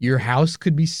depressing. Your house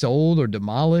could be sold or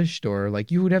demolished, or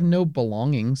like you would have no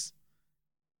belongings.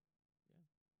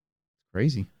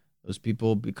 Crazy. Those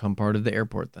people become part of the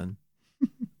airport then.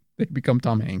 They become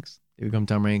Tom Hanks. They become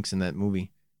Tom Hanks in that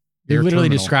movie. They're literally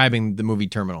describing the movie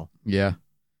Terminal. Yeah.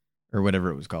 Or whatever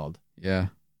it was called. Yeah.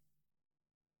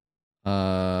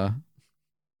 Okay,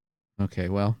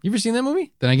 well. You ever seen that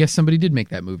movie? Then I guess somebody did make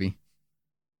that movie.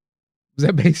 Was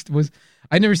that based?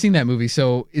 I'd never seen that movie.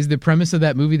 So is the premise of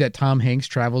that movie that Tom Hanks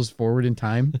travels forward in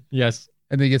time? Yes.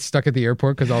 And then he gets stuck at the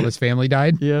airport because all his family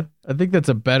died? Yeah. I think that's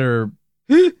a better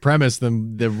premise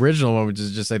than the original one, which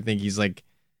is just, I think he's like.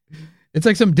 It's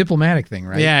like some diplomatic thing,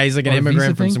 right? Yeah, he's like an Or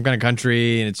immigrant from thing? some kind of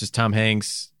country, and it's just Tom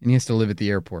Hanks. And he has to live at the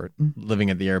airport. Living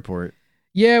at the airport.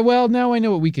 Yeah, well, now I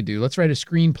know what we could do. Let's write a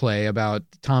screenplay about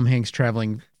Tom Hanks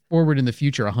traveling forward in the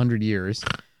future 100 years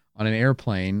on an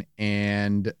airplane,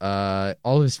 and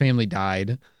all of his family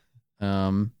died,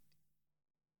 and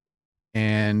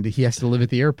he has to live at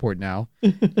the airport now,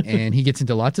 and he gets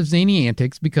into lots of zany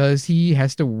antics because he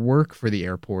has to work for the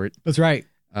airport. That's right.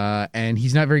 And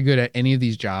he's not very good at any of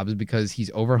these jobs because he's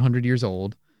over 100 years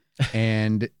old,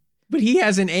 and... But he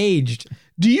hasn't aged.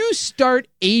 Do you start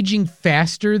aging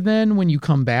faster then when you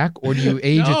come back, or do you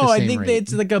age at the same rate? No, I think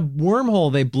it's like a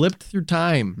wormhole. They blipped through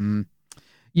time.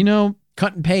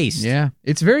 Cut and paste. Yeah.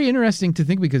 It's very interesting to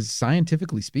think because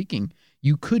scientifically speaking,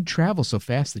 you could travel so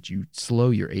fast that you slow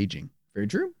your aging. Very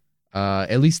true.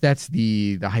 At least that's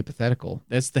the hypothetical.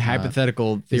 That's the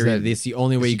hypothetical theory. That's the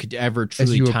only way you could ever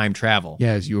truly time travel.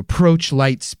 Yeah, as you approach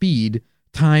light speed,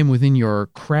 time within your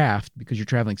craft, because you're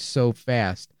traveling so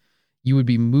fast,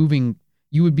 time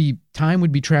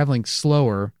would be traveling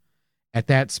slower at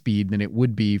that speed than it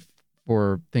would be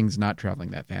for things not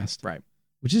traveling that fast. Right.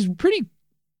 Which is pretty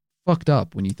fucked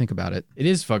up when you think about it. It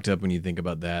is fucked up when you think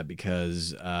about that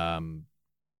because,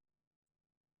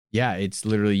 it's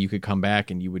literally you could come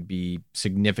back and you would be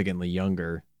significantly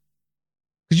younger.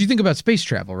 Because you think about space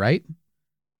travel, right?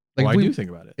 Like I do think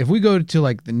about it. If we go to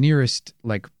like the nearest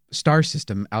like star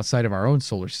system outside of our own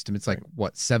solar system, it's like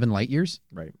what, 7 light years?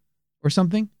 Right. Or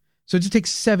something. So it just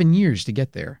takes 7 years to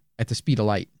get there at the speed of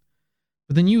light.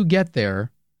 But then you get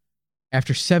there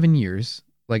after 7 years.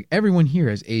 Like everyone here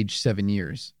has aged 7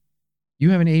 years.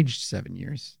 You haven't aged 7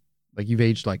 years. Like you've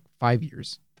aged like 5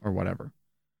 years or whatever.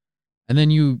 And then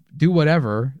you do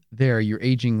whatever there, you're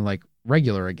aging like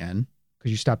regular again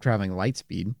because you stop traveling light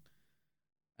speed. And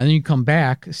then you come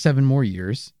back 7 more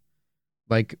years.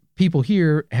 Like people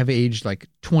here have aged like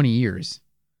 20 years,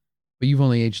 but you've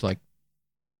only aged like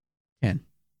 10.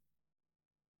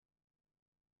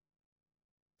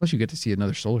 Plus you get to see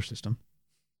another solar system.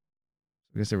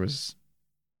 I guess there was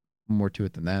more to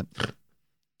it than that.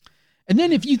 And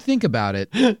then if you think about it,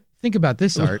 think about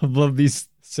this, Art. I love these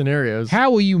scenarios.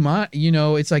 How will you,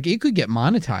 it's like it could get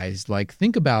monetized. Like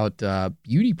think about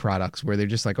beauty products where they're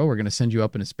just like, oh, we're going to send you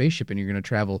up in a spaceship and you're going to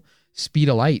travel speed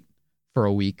of light for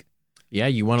a week. Yeah,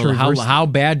 you want to, how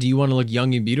bad do you want to look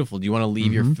young and beautiful? Do you want to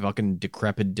leave your fucking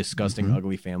decrepit, disgusting,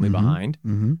 ugly family behind?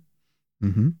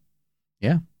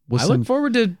 Yeah. I look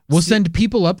forward to... We'll send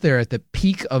people up there at the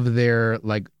peak of their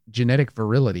like genetic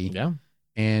virility. Yeah.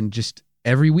 And just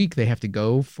every week they have to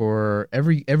go for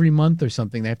every month or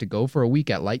something. They have to go for a week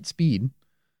at light speed,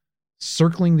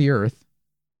 circling the Earth,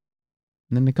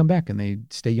 and then they come back and they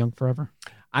stay young forever.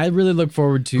 I really look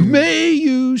forward to... May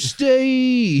you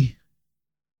stay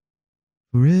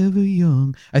forever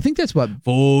young. I think that's what...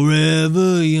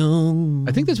 Forever young.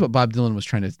 I think that's what Bob Dylan was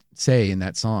trying to say in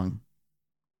that song.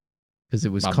 Because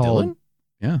it was Bob called... Dylan?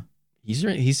 Yeah.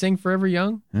 He sang Forever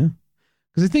Young? Yeah.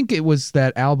 Because I think it was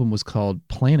that album was called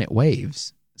Planet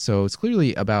Waves. So it's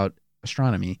clearly about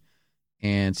astronomy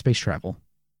and space travel.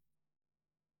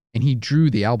 And he drew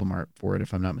the album art for it,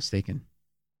 if I'm not mistaken.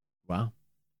 Wow.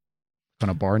 On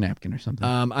a bar napkin or something.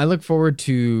 I look forward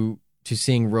to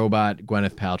seeing robot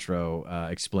Gwyneth Paltrow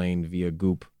explain via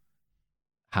Goop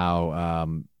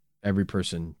how every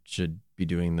person should be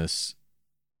doing this.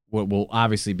 What will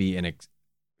obviously be an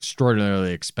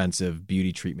extraordinarily expensive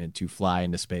beauty treatment to fly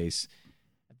into space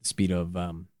at the speed of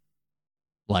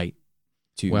light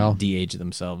to de-age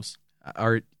themselves.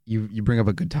 Art, you bring up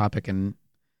a good topic, and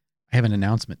I have an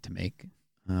announcement to make.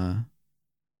 I'm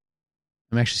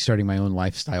actually starting my own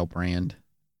lifestyle brand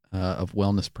of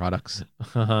wellness products,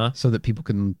 so that people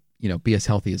can, be as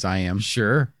healthy as I am.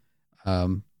 Sure.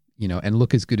 And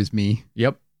look as good as me.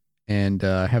 Yep. And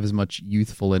have as much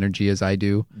youthful energy as I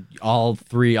do. All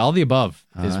the above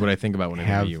is what I think about when I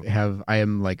hear you. I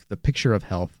am like the picture of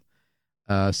health.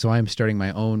 So I am starting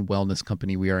my own wellness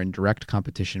company. We are in direct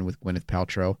competition with Gwyneth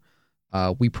Paltrow.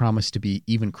 We promise to be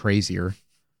even crazier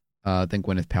than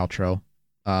Gwyneth Paltrow.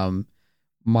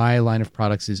 My line of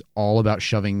products is all about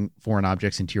shoving foreign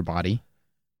objects into your body,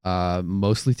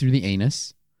 mostly through the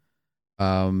anus.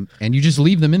 And you just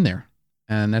leave them in there.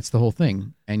 And that's the whole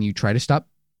thing. And you try to stop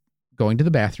going to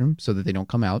the bathroom so that they don't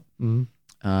come out. Mm-hmm.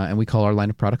 And we call our line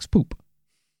of products Poop.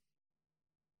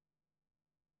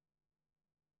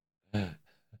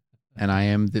 And I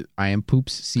am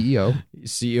Poop's CEO.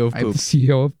 CEO of Poop. I'm the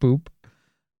CEO of Poop.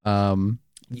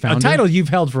 A title you've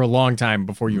held for a long time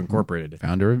before you incorporated it.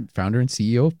 Founder and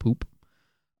CEO of Poop.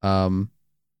 And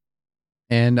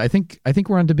I think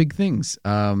we're on to big things.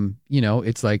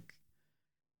 It's like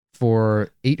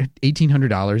for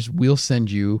 $1,800, we'll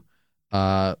send you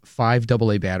 5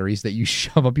 AA batteries that you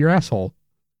shove up your asshole.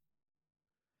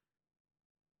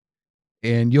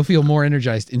 And you'll feel more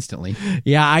energized instantly.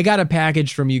 Yeah, I got a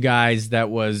package from you guys that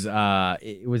was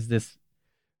it was this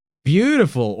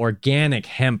beautiful organic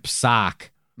hemp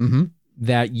sock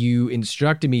that you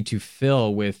instructed me to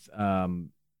fill with a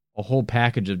whole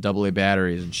package of AA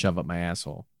batteries and shove up my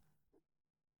asshole.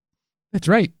 That's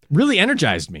right. Really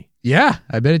energized me. Yeah,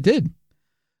 I bet it did.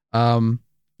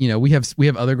 We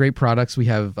have other great products. We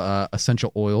have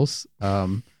essential oils.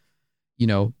 You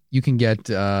can get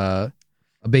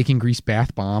a bacon grease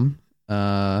bath bomb.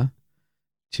 Now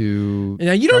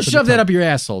you don't shove that up your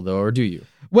asshole though, or do you?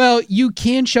 Well, you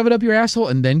can shove it up your asshole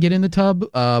and then get in the tub,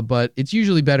 but it's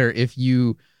usually better if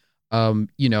you,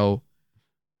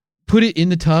 put it in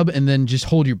the tub and then just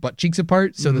hold your butt cheeks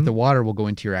apart so that the water will go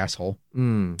into your asshole.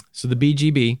 So the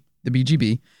BGB. The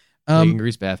BGB. Bacon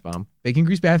grease bath bomb. Bacon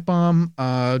grease bath bomb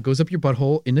goes up your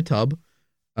butthole in the tub.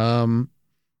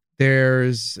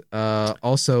 There's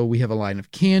also, we have a line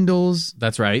of candles.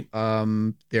 That's right.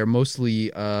 They're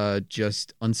mostly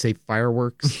just unsafe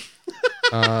fireworks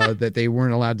that they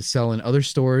weren't allowed to sell in other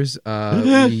stores.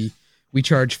 We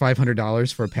charge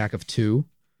 $500 for a pack of 2.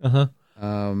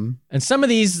 And some of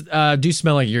these do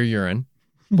smell like your urine.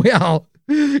 Well,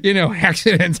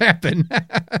 accidents happen.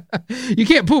 You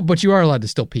can't poop, but you are allowed to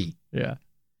still pee. Yeah.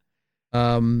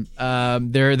 There's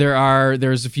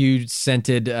a few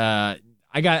scented. I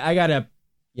got a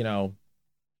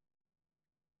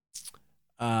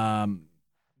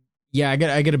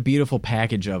beautiful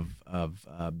package of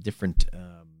different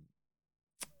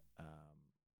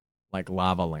like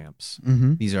lava lamps.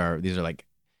 Mm-hmm. These are like,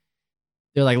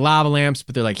 they're like lava lamps,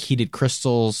 but they're like heated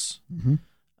crystals.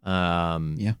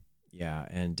 Yeah. Yeah,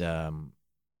 and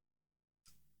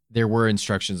there were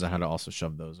instructions on how to also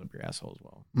shove those up your asshole as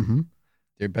well. Mm-hmm.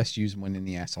 They're best used when in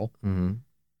the asshole. Mm-hmm.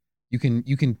 You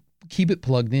can keep it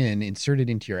plugged in, insert it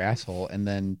into your asshole, and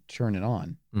then turn it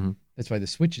on. Mm-hmm. That's why the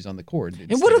switch is on the cord.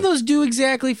 And what do those do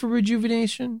exactly for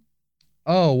rejuvenation?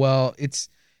 Oh, well,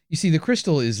 you see, the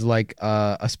crystal is like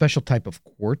a special type of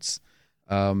quartz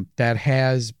that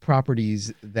has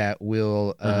properties that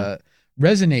will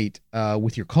resonate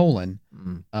with your colon.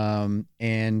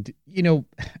 And,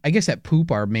 I guess at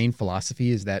Poop, our main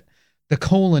philosophy is that the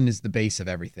colon is the base of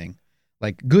everything.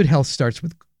 Like, good health starts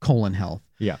with colon health.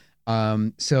 Yeah.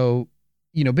 So,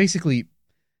 basically,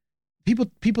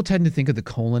 people tend to think of the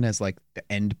colon as like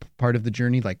the end part of the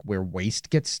journey, like where waste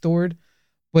gets stored.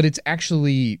 But it's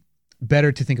actually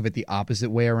better to think of it the opposite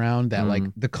way around, that like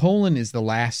the colon is the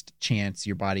last chance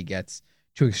your body gets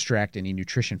to extract any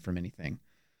nutrition from anything.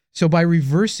 So by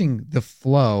reversing the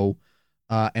flow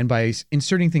and by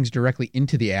inserting things directly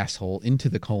into the asshole, into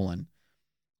the colon,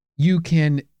 you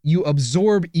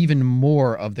absorb even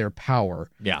more of their power.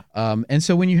 Yeah. And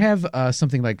so when you have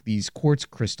something like these quartz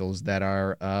crystals that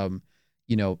are,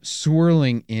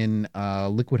 swirling in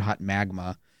liquid hot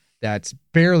magma that's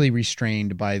barely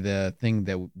restrained by the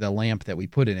lamp that we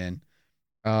put it in,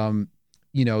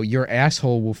 your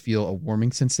asshole will feel a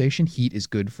warming sensation. Heat is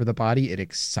good for the body. It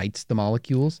excites the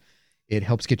molecules. It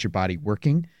helps get your body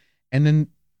working. And then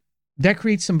that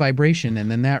creates some vibration,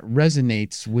 and then that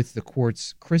resonates with the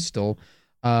quartz crystal.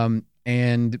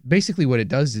 And basically what it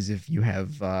does is if you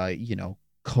have,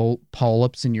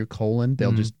 polyps in your colon,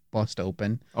 they'll just bust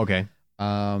open. Okay.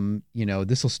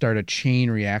 This will start a chain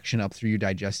reaction up through your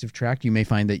digestive tract. You may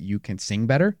find that you can sing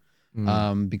better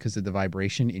because of the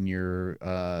vibration in your,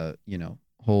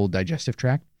 whole digestive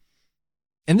tract.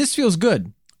 And this feels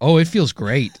good. Oh, it feels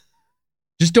great.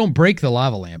 Just don't break the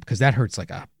lava lamp, because that hurts like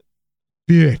a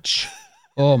bitch.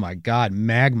 Oh my God,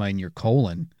 magma in your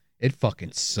colon. It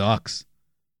fucking sucks.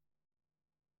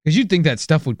 Because you'd think that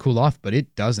stuff would cool off, but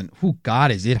it doesn't. Oh God,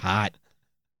 is it hot.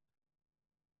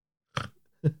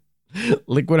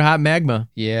 Liquid hot magma.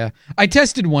 Yeah. I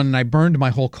tested one and I burned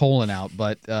my whole colon out,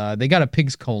 but they got a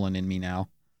pig's colon in me now.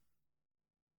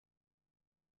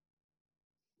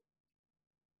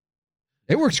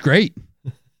 It works great.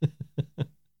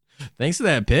 Thanks to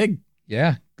that pig.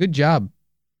 Yeah. Good job,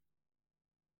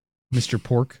 Mr.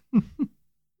 Pork.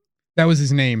 That was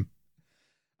his name.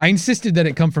 I insisted that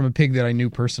it come from a pig that I knew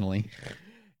personally.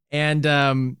 And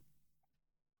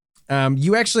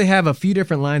you actually have a few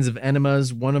different lines of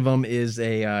enemas. One of them is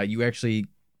you actually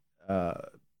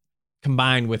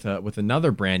combined with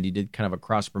another brand. You did kind of a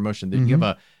cross promotion. You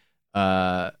have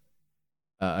a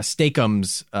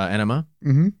Steakums enema.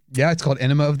 Mm-hmm. Yeah, it's called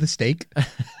Enema of the Steak.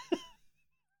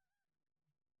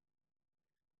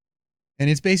 And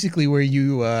it's basically where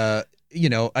you, I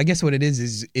guess what it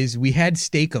is we had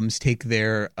Steakums take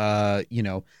their,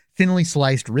 thinly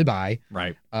sliced ribeye,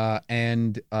 right?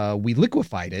 And we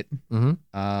liquefied it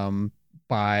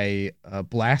by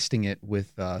blasting it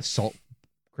with salt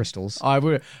crystals. I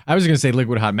was going to say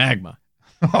liquid hot magma.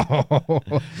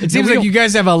 It It seems like you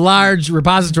guys have a large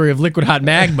repository of liquid hot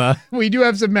magma. We do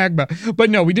have some magma, but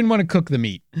no, we didn't want to cook the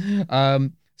meat.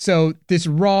 So this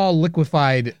raw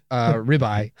liquefied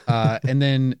ribeye, and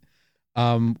then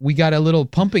we got a little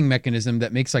pumping mechanism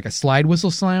that makes like a slide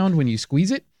whistle sound when you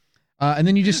squeeze it. And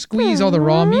then you just squeeze all the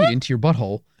raw meat into your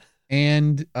butthole,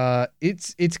 and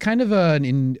it's kind of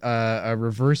a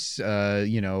reverse,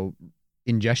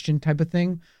 ingestion type of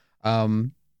thing.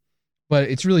 But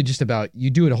it's really just about, you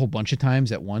do it a whole bunch of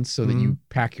times at once so that you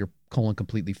pack your colon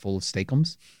completely full of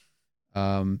Steakums.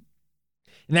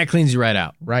 And that cleans you right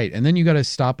out. Right. And then you got to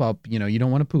stop up. You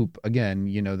don't want to poop. Again,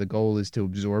 the goal is to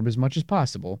absorb as much as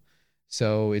possible.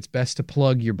 So it's best to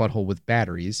plug your butthole with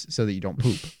batteries so that you don't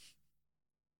poop.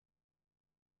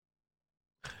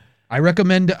 I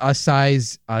recommend a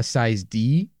size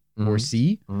D or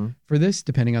C for this,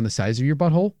 depending on the size of your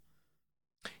butthole.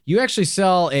 You actually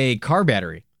sell a car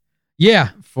battery. Yeah.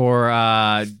 For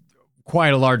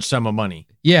quite a large sum of money.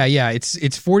 Yeah. It's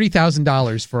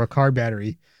 $40,000 for a car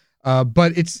battery.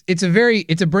 But it's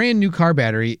a brand new car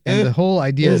battery, and the whole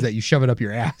idea is that you shove it up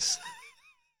your ass.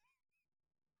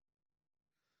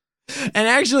 And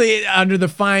actually, under the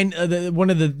fine, one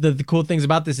of the cool things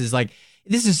about this is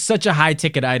this is such a high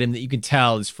ticket item that you can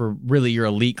tell is for really your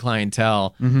elite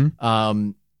clientele.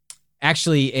 Mm-hmm.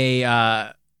 Actually,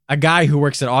 a guy who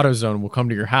works at AutoZone will come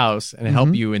to your house and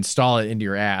help you install it into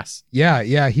your ass.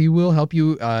 Yeah, he will help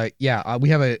you. We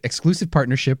have an exclusive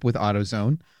partnership with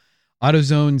AutoZone.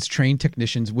 AutoZone's trained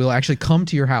technicians will actually come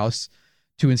to your house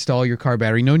to install your car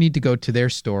battery. No need to go to their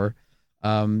store.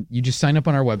 You just sign up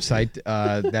on our website.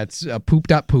 That's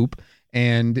poop.poop.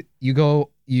 And you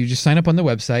just sign up on the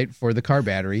website for the car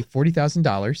battery,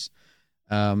 $40,000.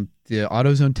 The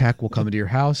AutoZone tech will come into your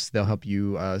house. They'll help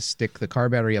you stick the car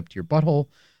battery up to your butthole.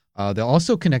 They'll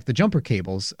also connect the jumper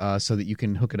cables so that you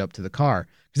can hook it up to the car.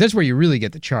 Because that's where you really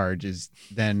get the charge, is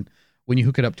then when you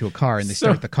hook it up to a car and they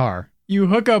start the car. You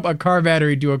hook up a car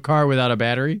battery to a car without a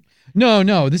battery?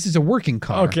 No, this is a working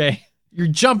car. Okay. You're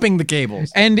jumping the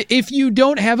cables. And if you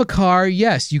don't have a car,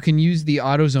 yes, you can use the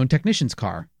AutoZone technician's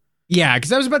car. Yeah,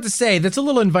 because I was about to say, that's a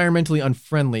little environmentally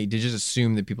unfriendly to just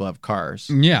assume that people have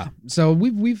cars. Yeah, so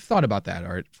we've thought about that,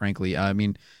 Art, frankly. I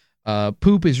mean,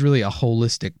 poop is really a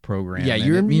holistic program. Yeah,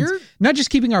 you're not just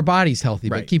keeping our bodies healthy,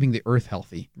 right, but keeping the earth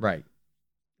healthy. Right.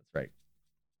 That's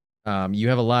right. You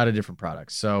have a lot of different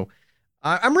products. So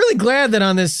I'm really glad that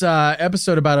on this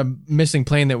episode about a missing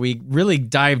plane that we really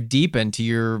dive deep into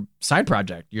your side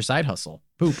project, your side hustle,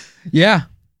 poop. Yeah,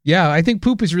 I think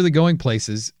poop is really going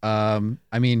places. I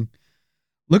mean,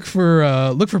 look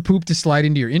for poop to slide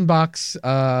into your inbox.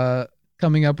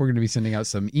 Coming up, we're going to be sending out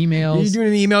some emails. You're doing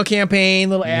an email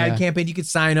campaign, little ad campaign. You could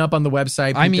sign up on the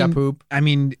website. Poop. I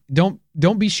mean,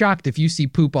 don't be shocked if you see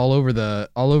poop all over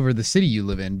the city you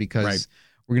live in, because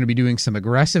we're going to be doing some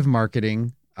aggressive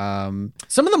marketing. Some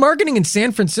of the marketing in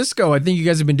San Francisco, I think you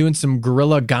guys have been doing some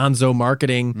guerrilla gonzo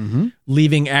marketing,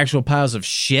 leaving actual piles of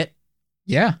shit.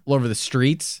 Yeah, all over the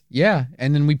streets. Yeah,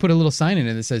 and then we put a little sign in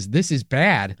it that says, "This is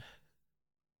bad.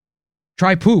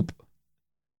 Try poop."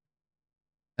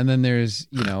 And then there's,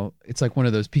 it's like one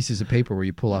of those pieces of paper where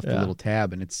you pull off the little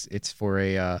tab, and it's for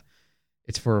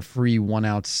a free 1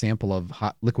 ounce sample of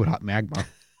liquid hot magma.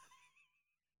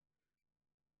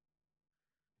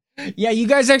 Yeah, you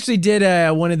guys actually did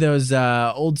one of those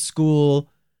old school.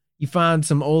 You found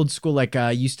some old school,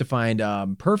 used to find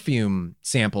perfume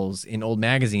samples in old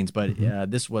magazines, but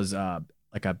this was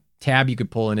like a tab you could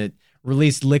pull, and it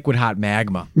released liquid hot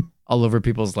magma all over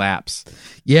people's laps.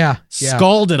 Yeah.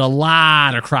 Scalded a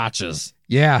lot of crotches.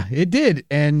 Yeah, it did.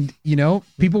 And,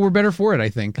 people were better for it, I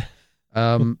think.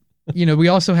 We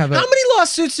also have How many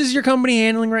lawsuits is your company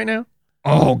handling right now?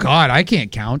 Oh, God, I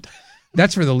can't count.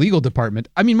 That's for the legal department.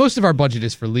 I mean, most of our budget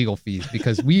is for legal fees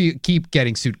because we keep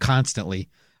getting sued constantly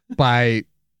by,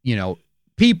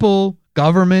 people,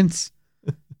 governments,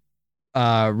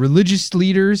 religious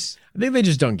leaders. I think they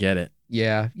just don't get it.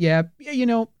 Yeah.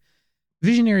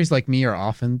 Visionaries like me are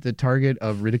often the target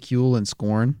of ridicule and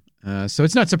scorn. So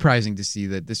it's not surprising to see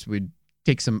that this would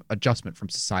take some adjustment from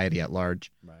society at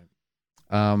large. Right.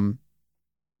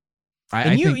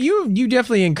 You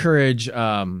definitely encourage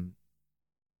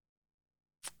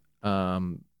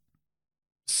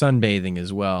sunbathing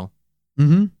as well.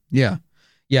 Mm-hmm. Yeah.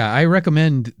 I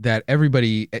recommend that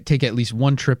everybody take at least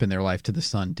one trip in their life to the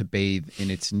sun to bathe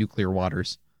in its nuclear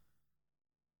waters.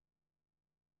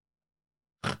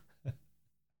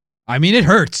 I mean, it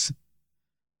hurts,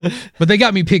 but they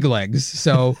got me pig legs,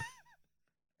 so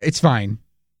it's fine.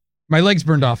 My legs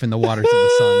burned off in the waters of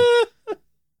the sun,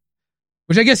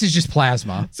 which I guess is just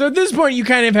plasma. So at this point, you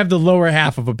kind of have the lower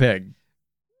half of a pig.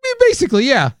 Basically,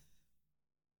 yeah.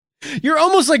 You're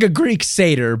almost like a Greek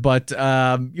satyr, but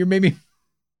you're maybe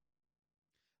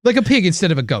like a pig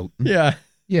instead of a goat. Yeah.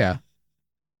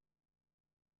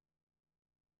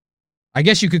 I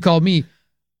guess you could call me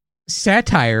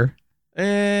satire.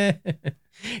 You're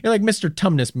like Mr.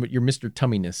 Tumness, but you're Mr.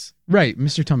 Tumminess. Right,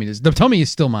 Mr. Tumminess. The tummy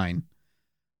is still mine,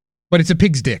 but it's a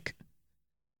pig's dick.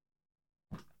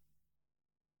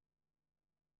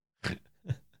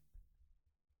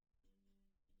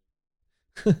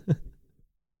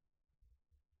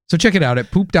 So check it out at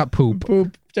poop.poop.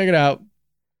 Poop. Check it out.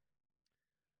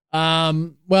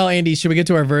 Well, Andy, should we get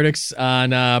to our verdicts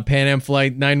on Pan Am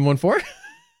Flight 914?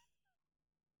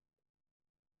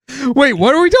 Wait,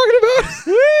 what are we talking about?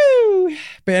 Woo!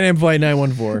 Pan Am Flight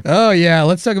 914. Oh, yeah.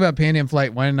 Let's talk about Pan Am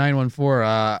Flight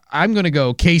 914. I'm going to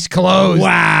go case closed.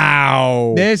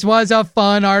 Wow. This was a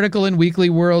fun article in Weekly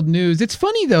World News. It's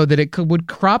funny, though, that it would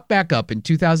crop back up in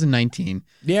 2019.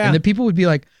 Yeah. And that people would be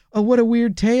like, oh, what a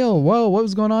weird tale. Whoa, what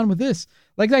was going on with this?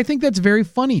 Like, I think that's very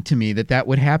funny to me that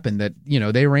would happen, that,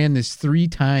 they ran this 3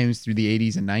 times through the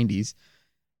 80s and 90s.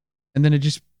 And then it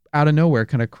just out of nowhere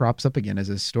kind of crops up again as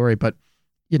a story. But,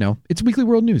 it's Weekly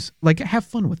World News. Like, have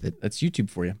fun with it. That's YouTube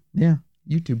for you. Yeah,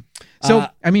 YouTube. So,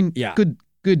 yeah.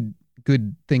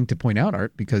 Good thing to point out,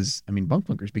 Art, because, bunk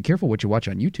bunkers, be careful what you watch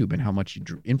on YouTube and how much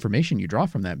information you draw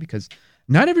from that, because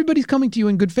not everybody's coming to you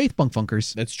in good faith, bunk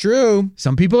bunkers. That's true.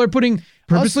 Some people are putting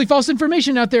purposely false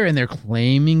information out there, and they're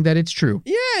claiming that it's true.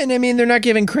 Yeah, and they're not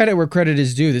giving credit where credit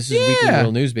is due. This is Weekly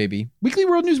World News, baby. Weekly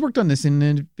World News worked on this,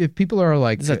 and if people are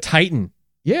like... This is a titan.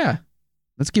 Yeah.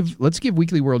 Let's give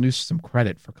Weekly World News some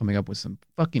credit for coming up with some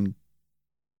fucking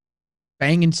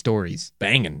banging stories.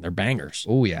 Banging. They're bangers.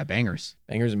 Oh, yeah, bangers.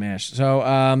 Bangers and mash. So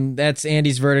that's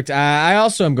Andy's verdict. I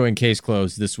also am going case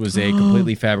closed. This was a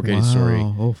completely fabricated story.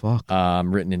 Oh, fuck.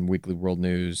 Written in Weekly World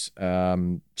News.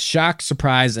 Shock,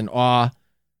 surprise, and awe.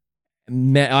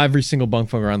 Every single bunk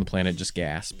funker on the planet just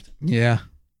gasped. Yeah.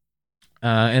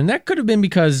 And that could have been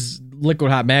because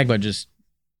liquid hot magma just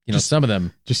some of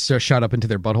them just shot up into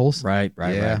their buttholes. Right.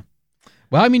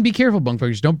 Well, be careful, bunk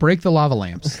funkers. Don't break the lava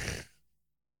lamps.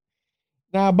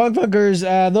 Now, bunk funkers,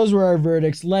 those were our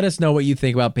verdicts. Let us know what you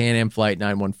think about Pan Am Flight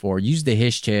 914. Use the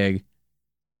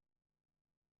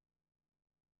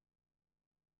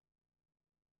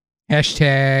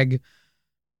hashtag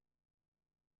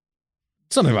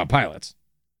something about pilots.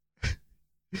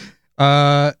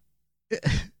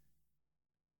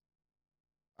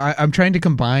 I'm trying to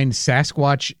combine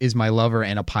Sasquatch is my lover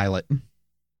and a pilot.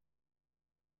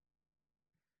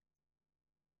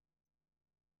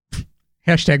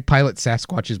 Hashtag pilot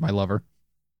Sasquatch is my lover.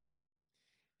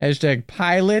 Hashtag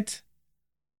pilot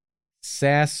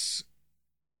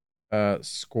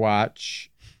Squatch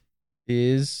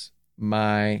is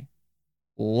my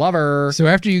lover. So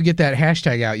after you get that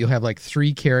hashtag out, you'll have like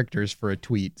 3 characters for a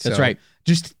tweet. That's so right.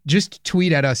 Just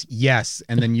tweet at us, yes,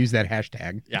 and then use that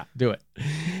hashtag. Yeah, do it.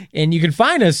 And you can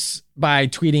find us by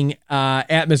tweeting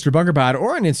at Mr. BunkerPod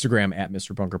or on Instagram at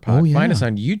Mr. BunkerPod. Oh, yeah. Find us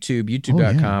on YouTube,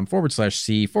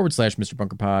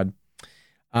 youtube.com/C/Mr.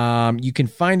 BunkerPod. You can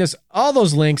find us, all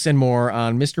those links and more,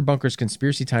 on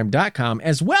MrBunkersConspiracyTime.com,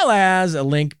 as well as a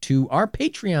link to our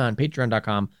Patreon,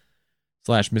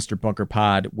 patreon.com/Mr.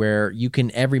 BunkerPod, where you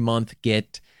can every month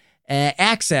get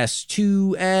access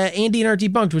to Andy and Art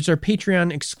Debunked, which is our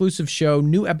Patreon exclusive show.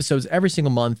 New episodes every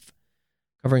single month,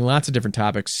 covering lots of different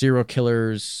topics: serial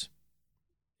killers,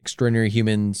 extraordinary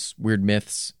humans, weird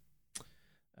myths,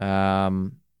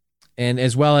 and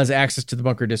as well as access to the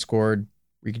Bunker Discord,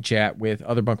 where you can chat with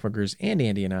other bunk bunkers and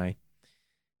Andy and I,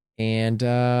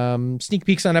 and sneak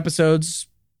peeks on episodes,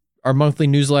 our monthly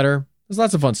newsletter. There's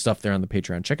lots of fun stuff there on the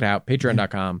Patreon. Check it out,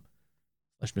 patreon.com/Mr.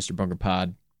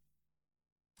 BunkerPod.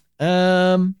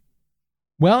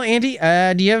 Well, Andy,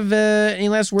 do you have any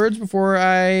last words before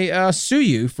I sue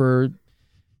you for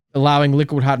allowing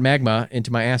liquid hot magma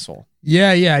into my asshole?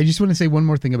 Yeah. I just want to say one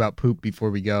more thing about poop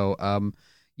before we go. Bunk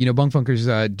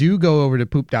Funkers, do go over to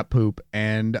poop.poop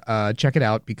and check it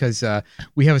out, because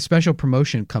we have a special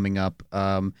promotion coming up,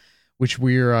 which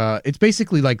it's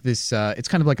basically like this, it's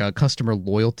kind of like a customer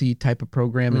loyalty type of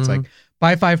program. It's like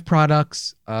buy 5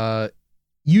 products,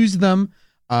 use them,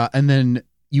 and then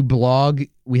you blog.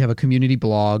 We have a community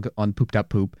blog on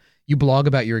poop.poop. You blog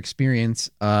about your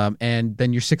experience, and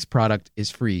then your 6th product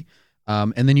is free.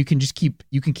 And then you can keep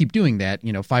doing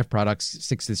that. 5 products,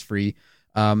 6 is free.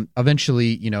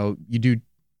 Eventually, you do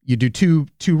 2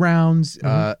 rounds,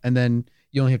 and then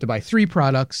you only have to buy 3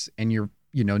 products, and your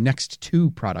next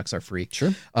 2 products are free.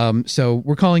 Sure. So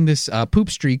we're calling this Poop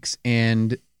Streaks,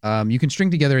 and you can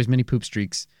string together as many Poop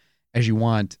Streaks as you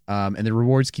want, and the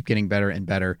rewards keep getting better and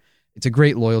better. It's a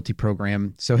great loyalty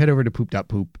program. So head over to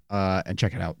poop.poop and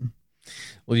check it out.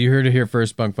 Well, you heard it here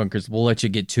first, bunk funkers. We'll let you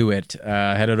get to it.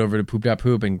 Head on over to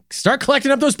poop.poop and start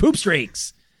collecting up those poop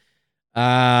streaks.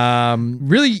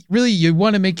 Really, you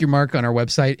want to make your mark on our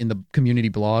website in the community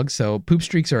blog. So poop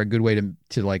streaks are a good way to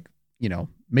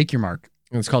make your mark.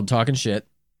 It's called Talking Shit.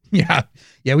 Yeah.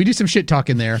 We do some shit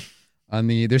talking there.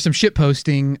 There's some shit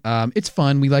posting. It's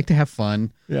fun. We like to have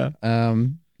fun. Yeah.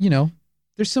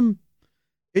 There's some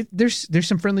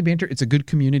friendly banter. It's a good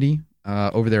community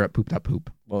over there at poop.poop.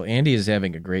 Well, Andy is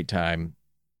having a great time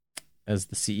as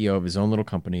the CEO of his own little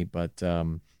company, but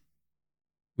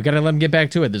We got to let him get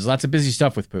back to it. There's lots of busy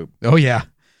stuff with poop. Oh, yeah.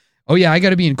 I got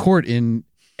to be in court in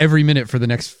every minute for the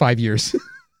next 5 years.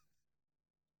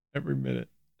 Every minute.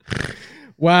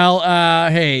 Well,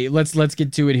 hey, let's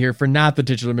get to it here for not the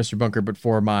titular Mr. Bunker, but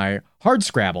for my hard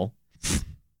Scrabble.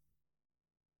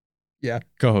 Yeah.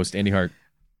 Co-host Andy Hart.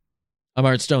 I'm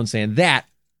Art Stone saying that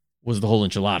was the whole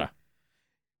enchilada.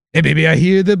 Hey, baby, I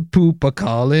hear the poop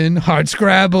a-calling, hard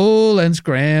Scrabble and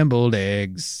scrambled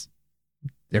eggs.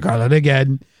 They're calling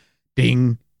again.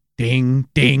 Ding, ding,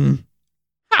 ding.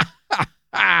 Ha, ha,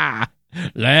 ha.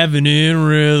 Laughing in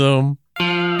rhythm.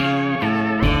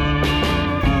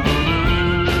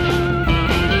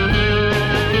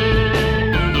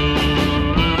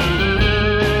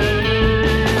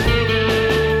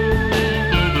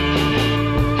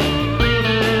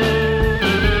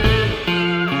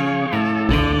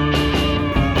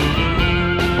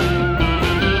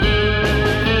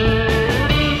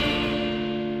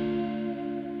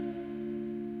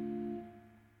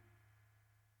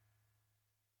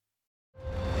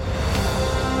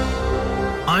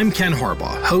 I'm Ken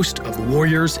Harbaugh, host of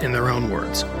Warriors in Their Own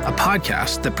Words, a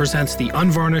podcast that presents the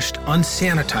unvarnished,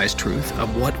 unsanitized truth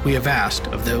of what we have asked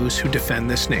of those who defend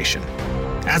this nation.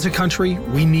 As a country,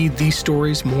 we need these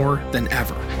stories more than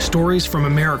ever. Stories from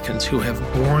Americans who have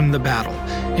borne the battle,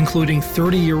 including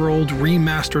 30-year-old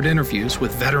remastered interviews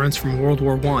with veterans from World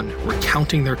War I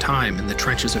recounting their time in the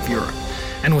trenches of Europe,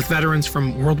 and with veterans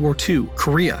from World War II,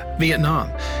 Korea, Vietnam,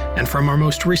 and from our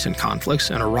most recent conflicts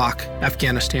in Iraq,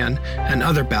 Afghanistan, and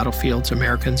other battlefields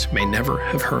Americans may never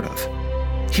have heard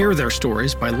of. Hear their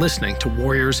stories by listening to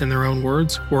Warriors in Their Own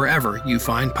Words wherever you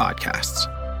find podcasts.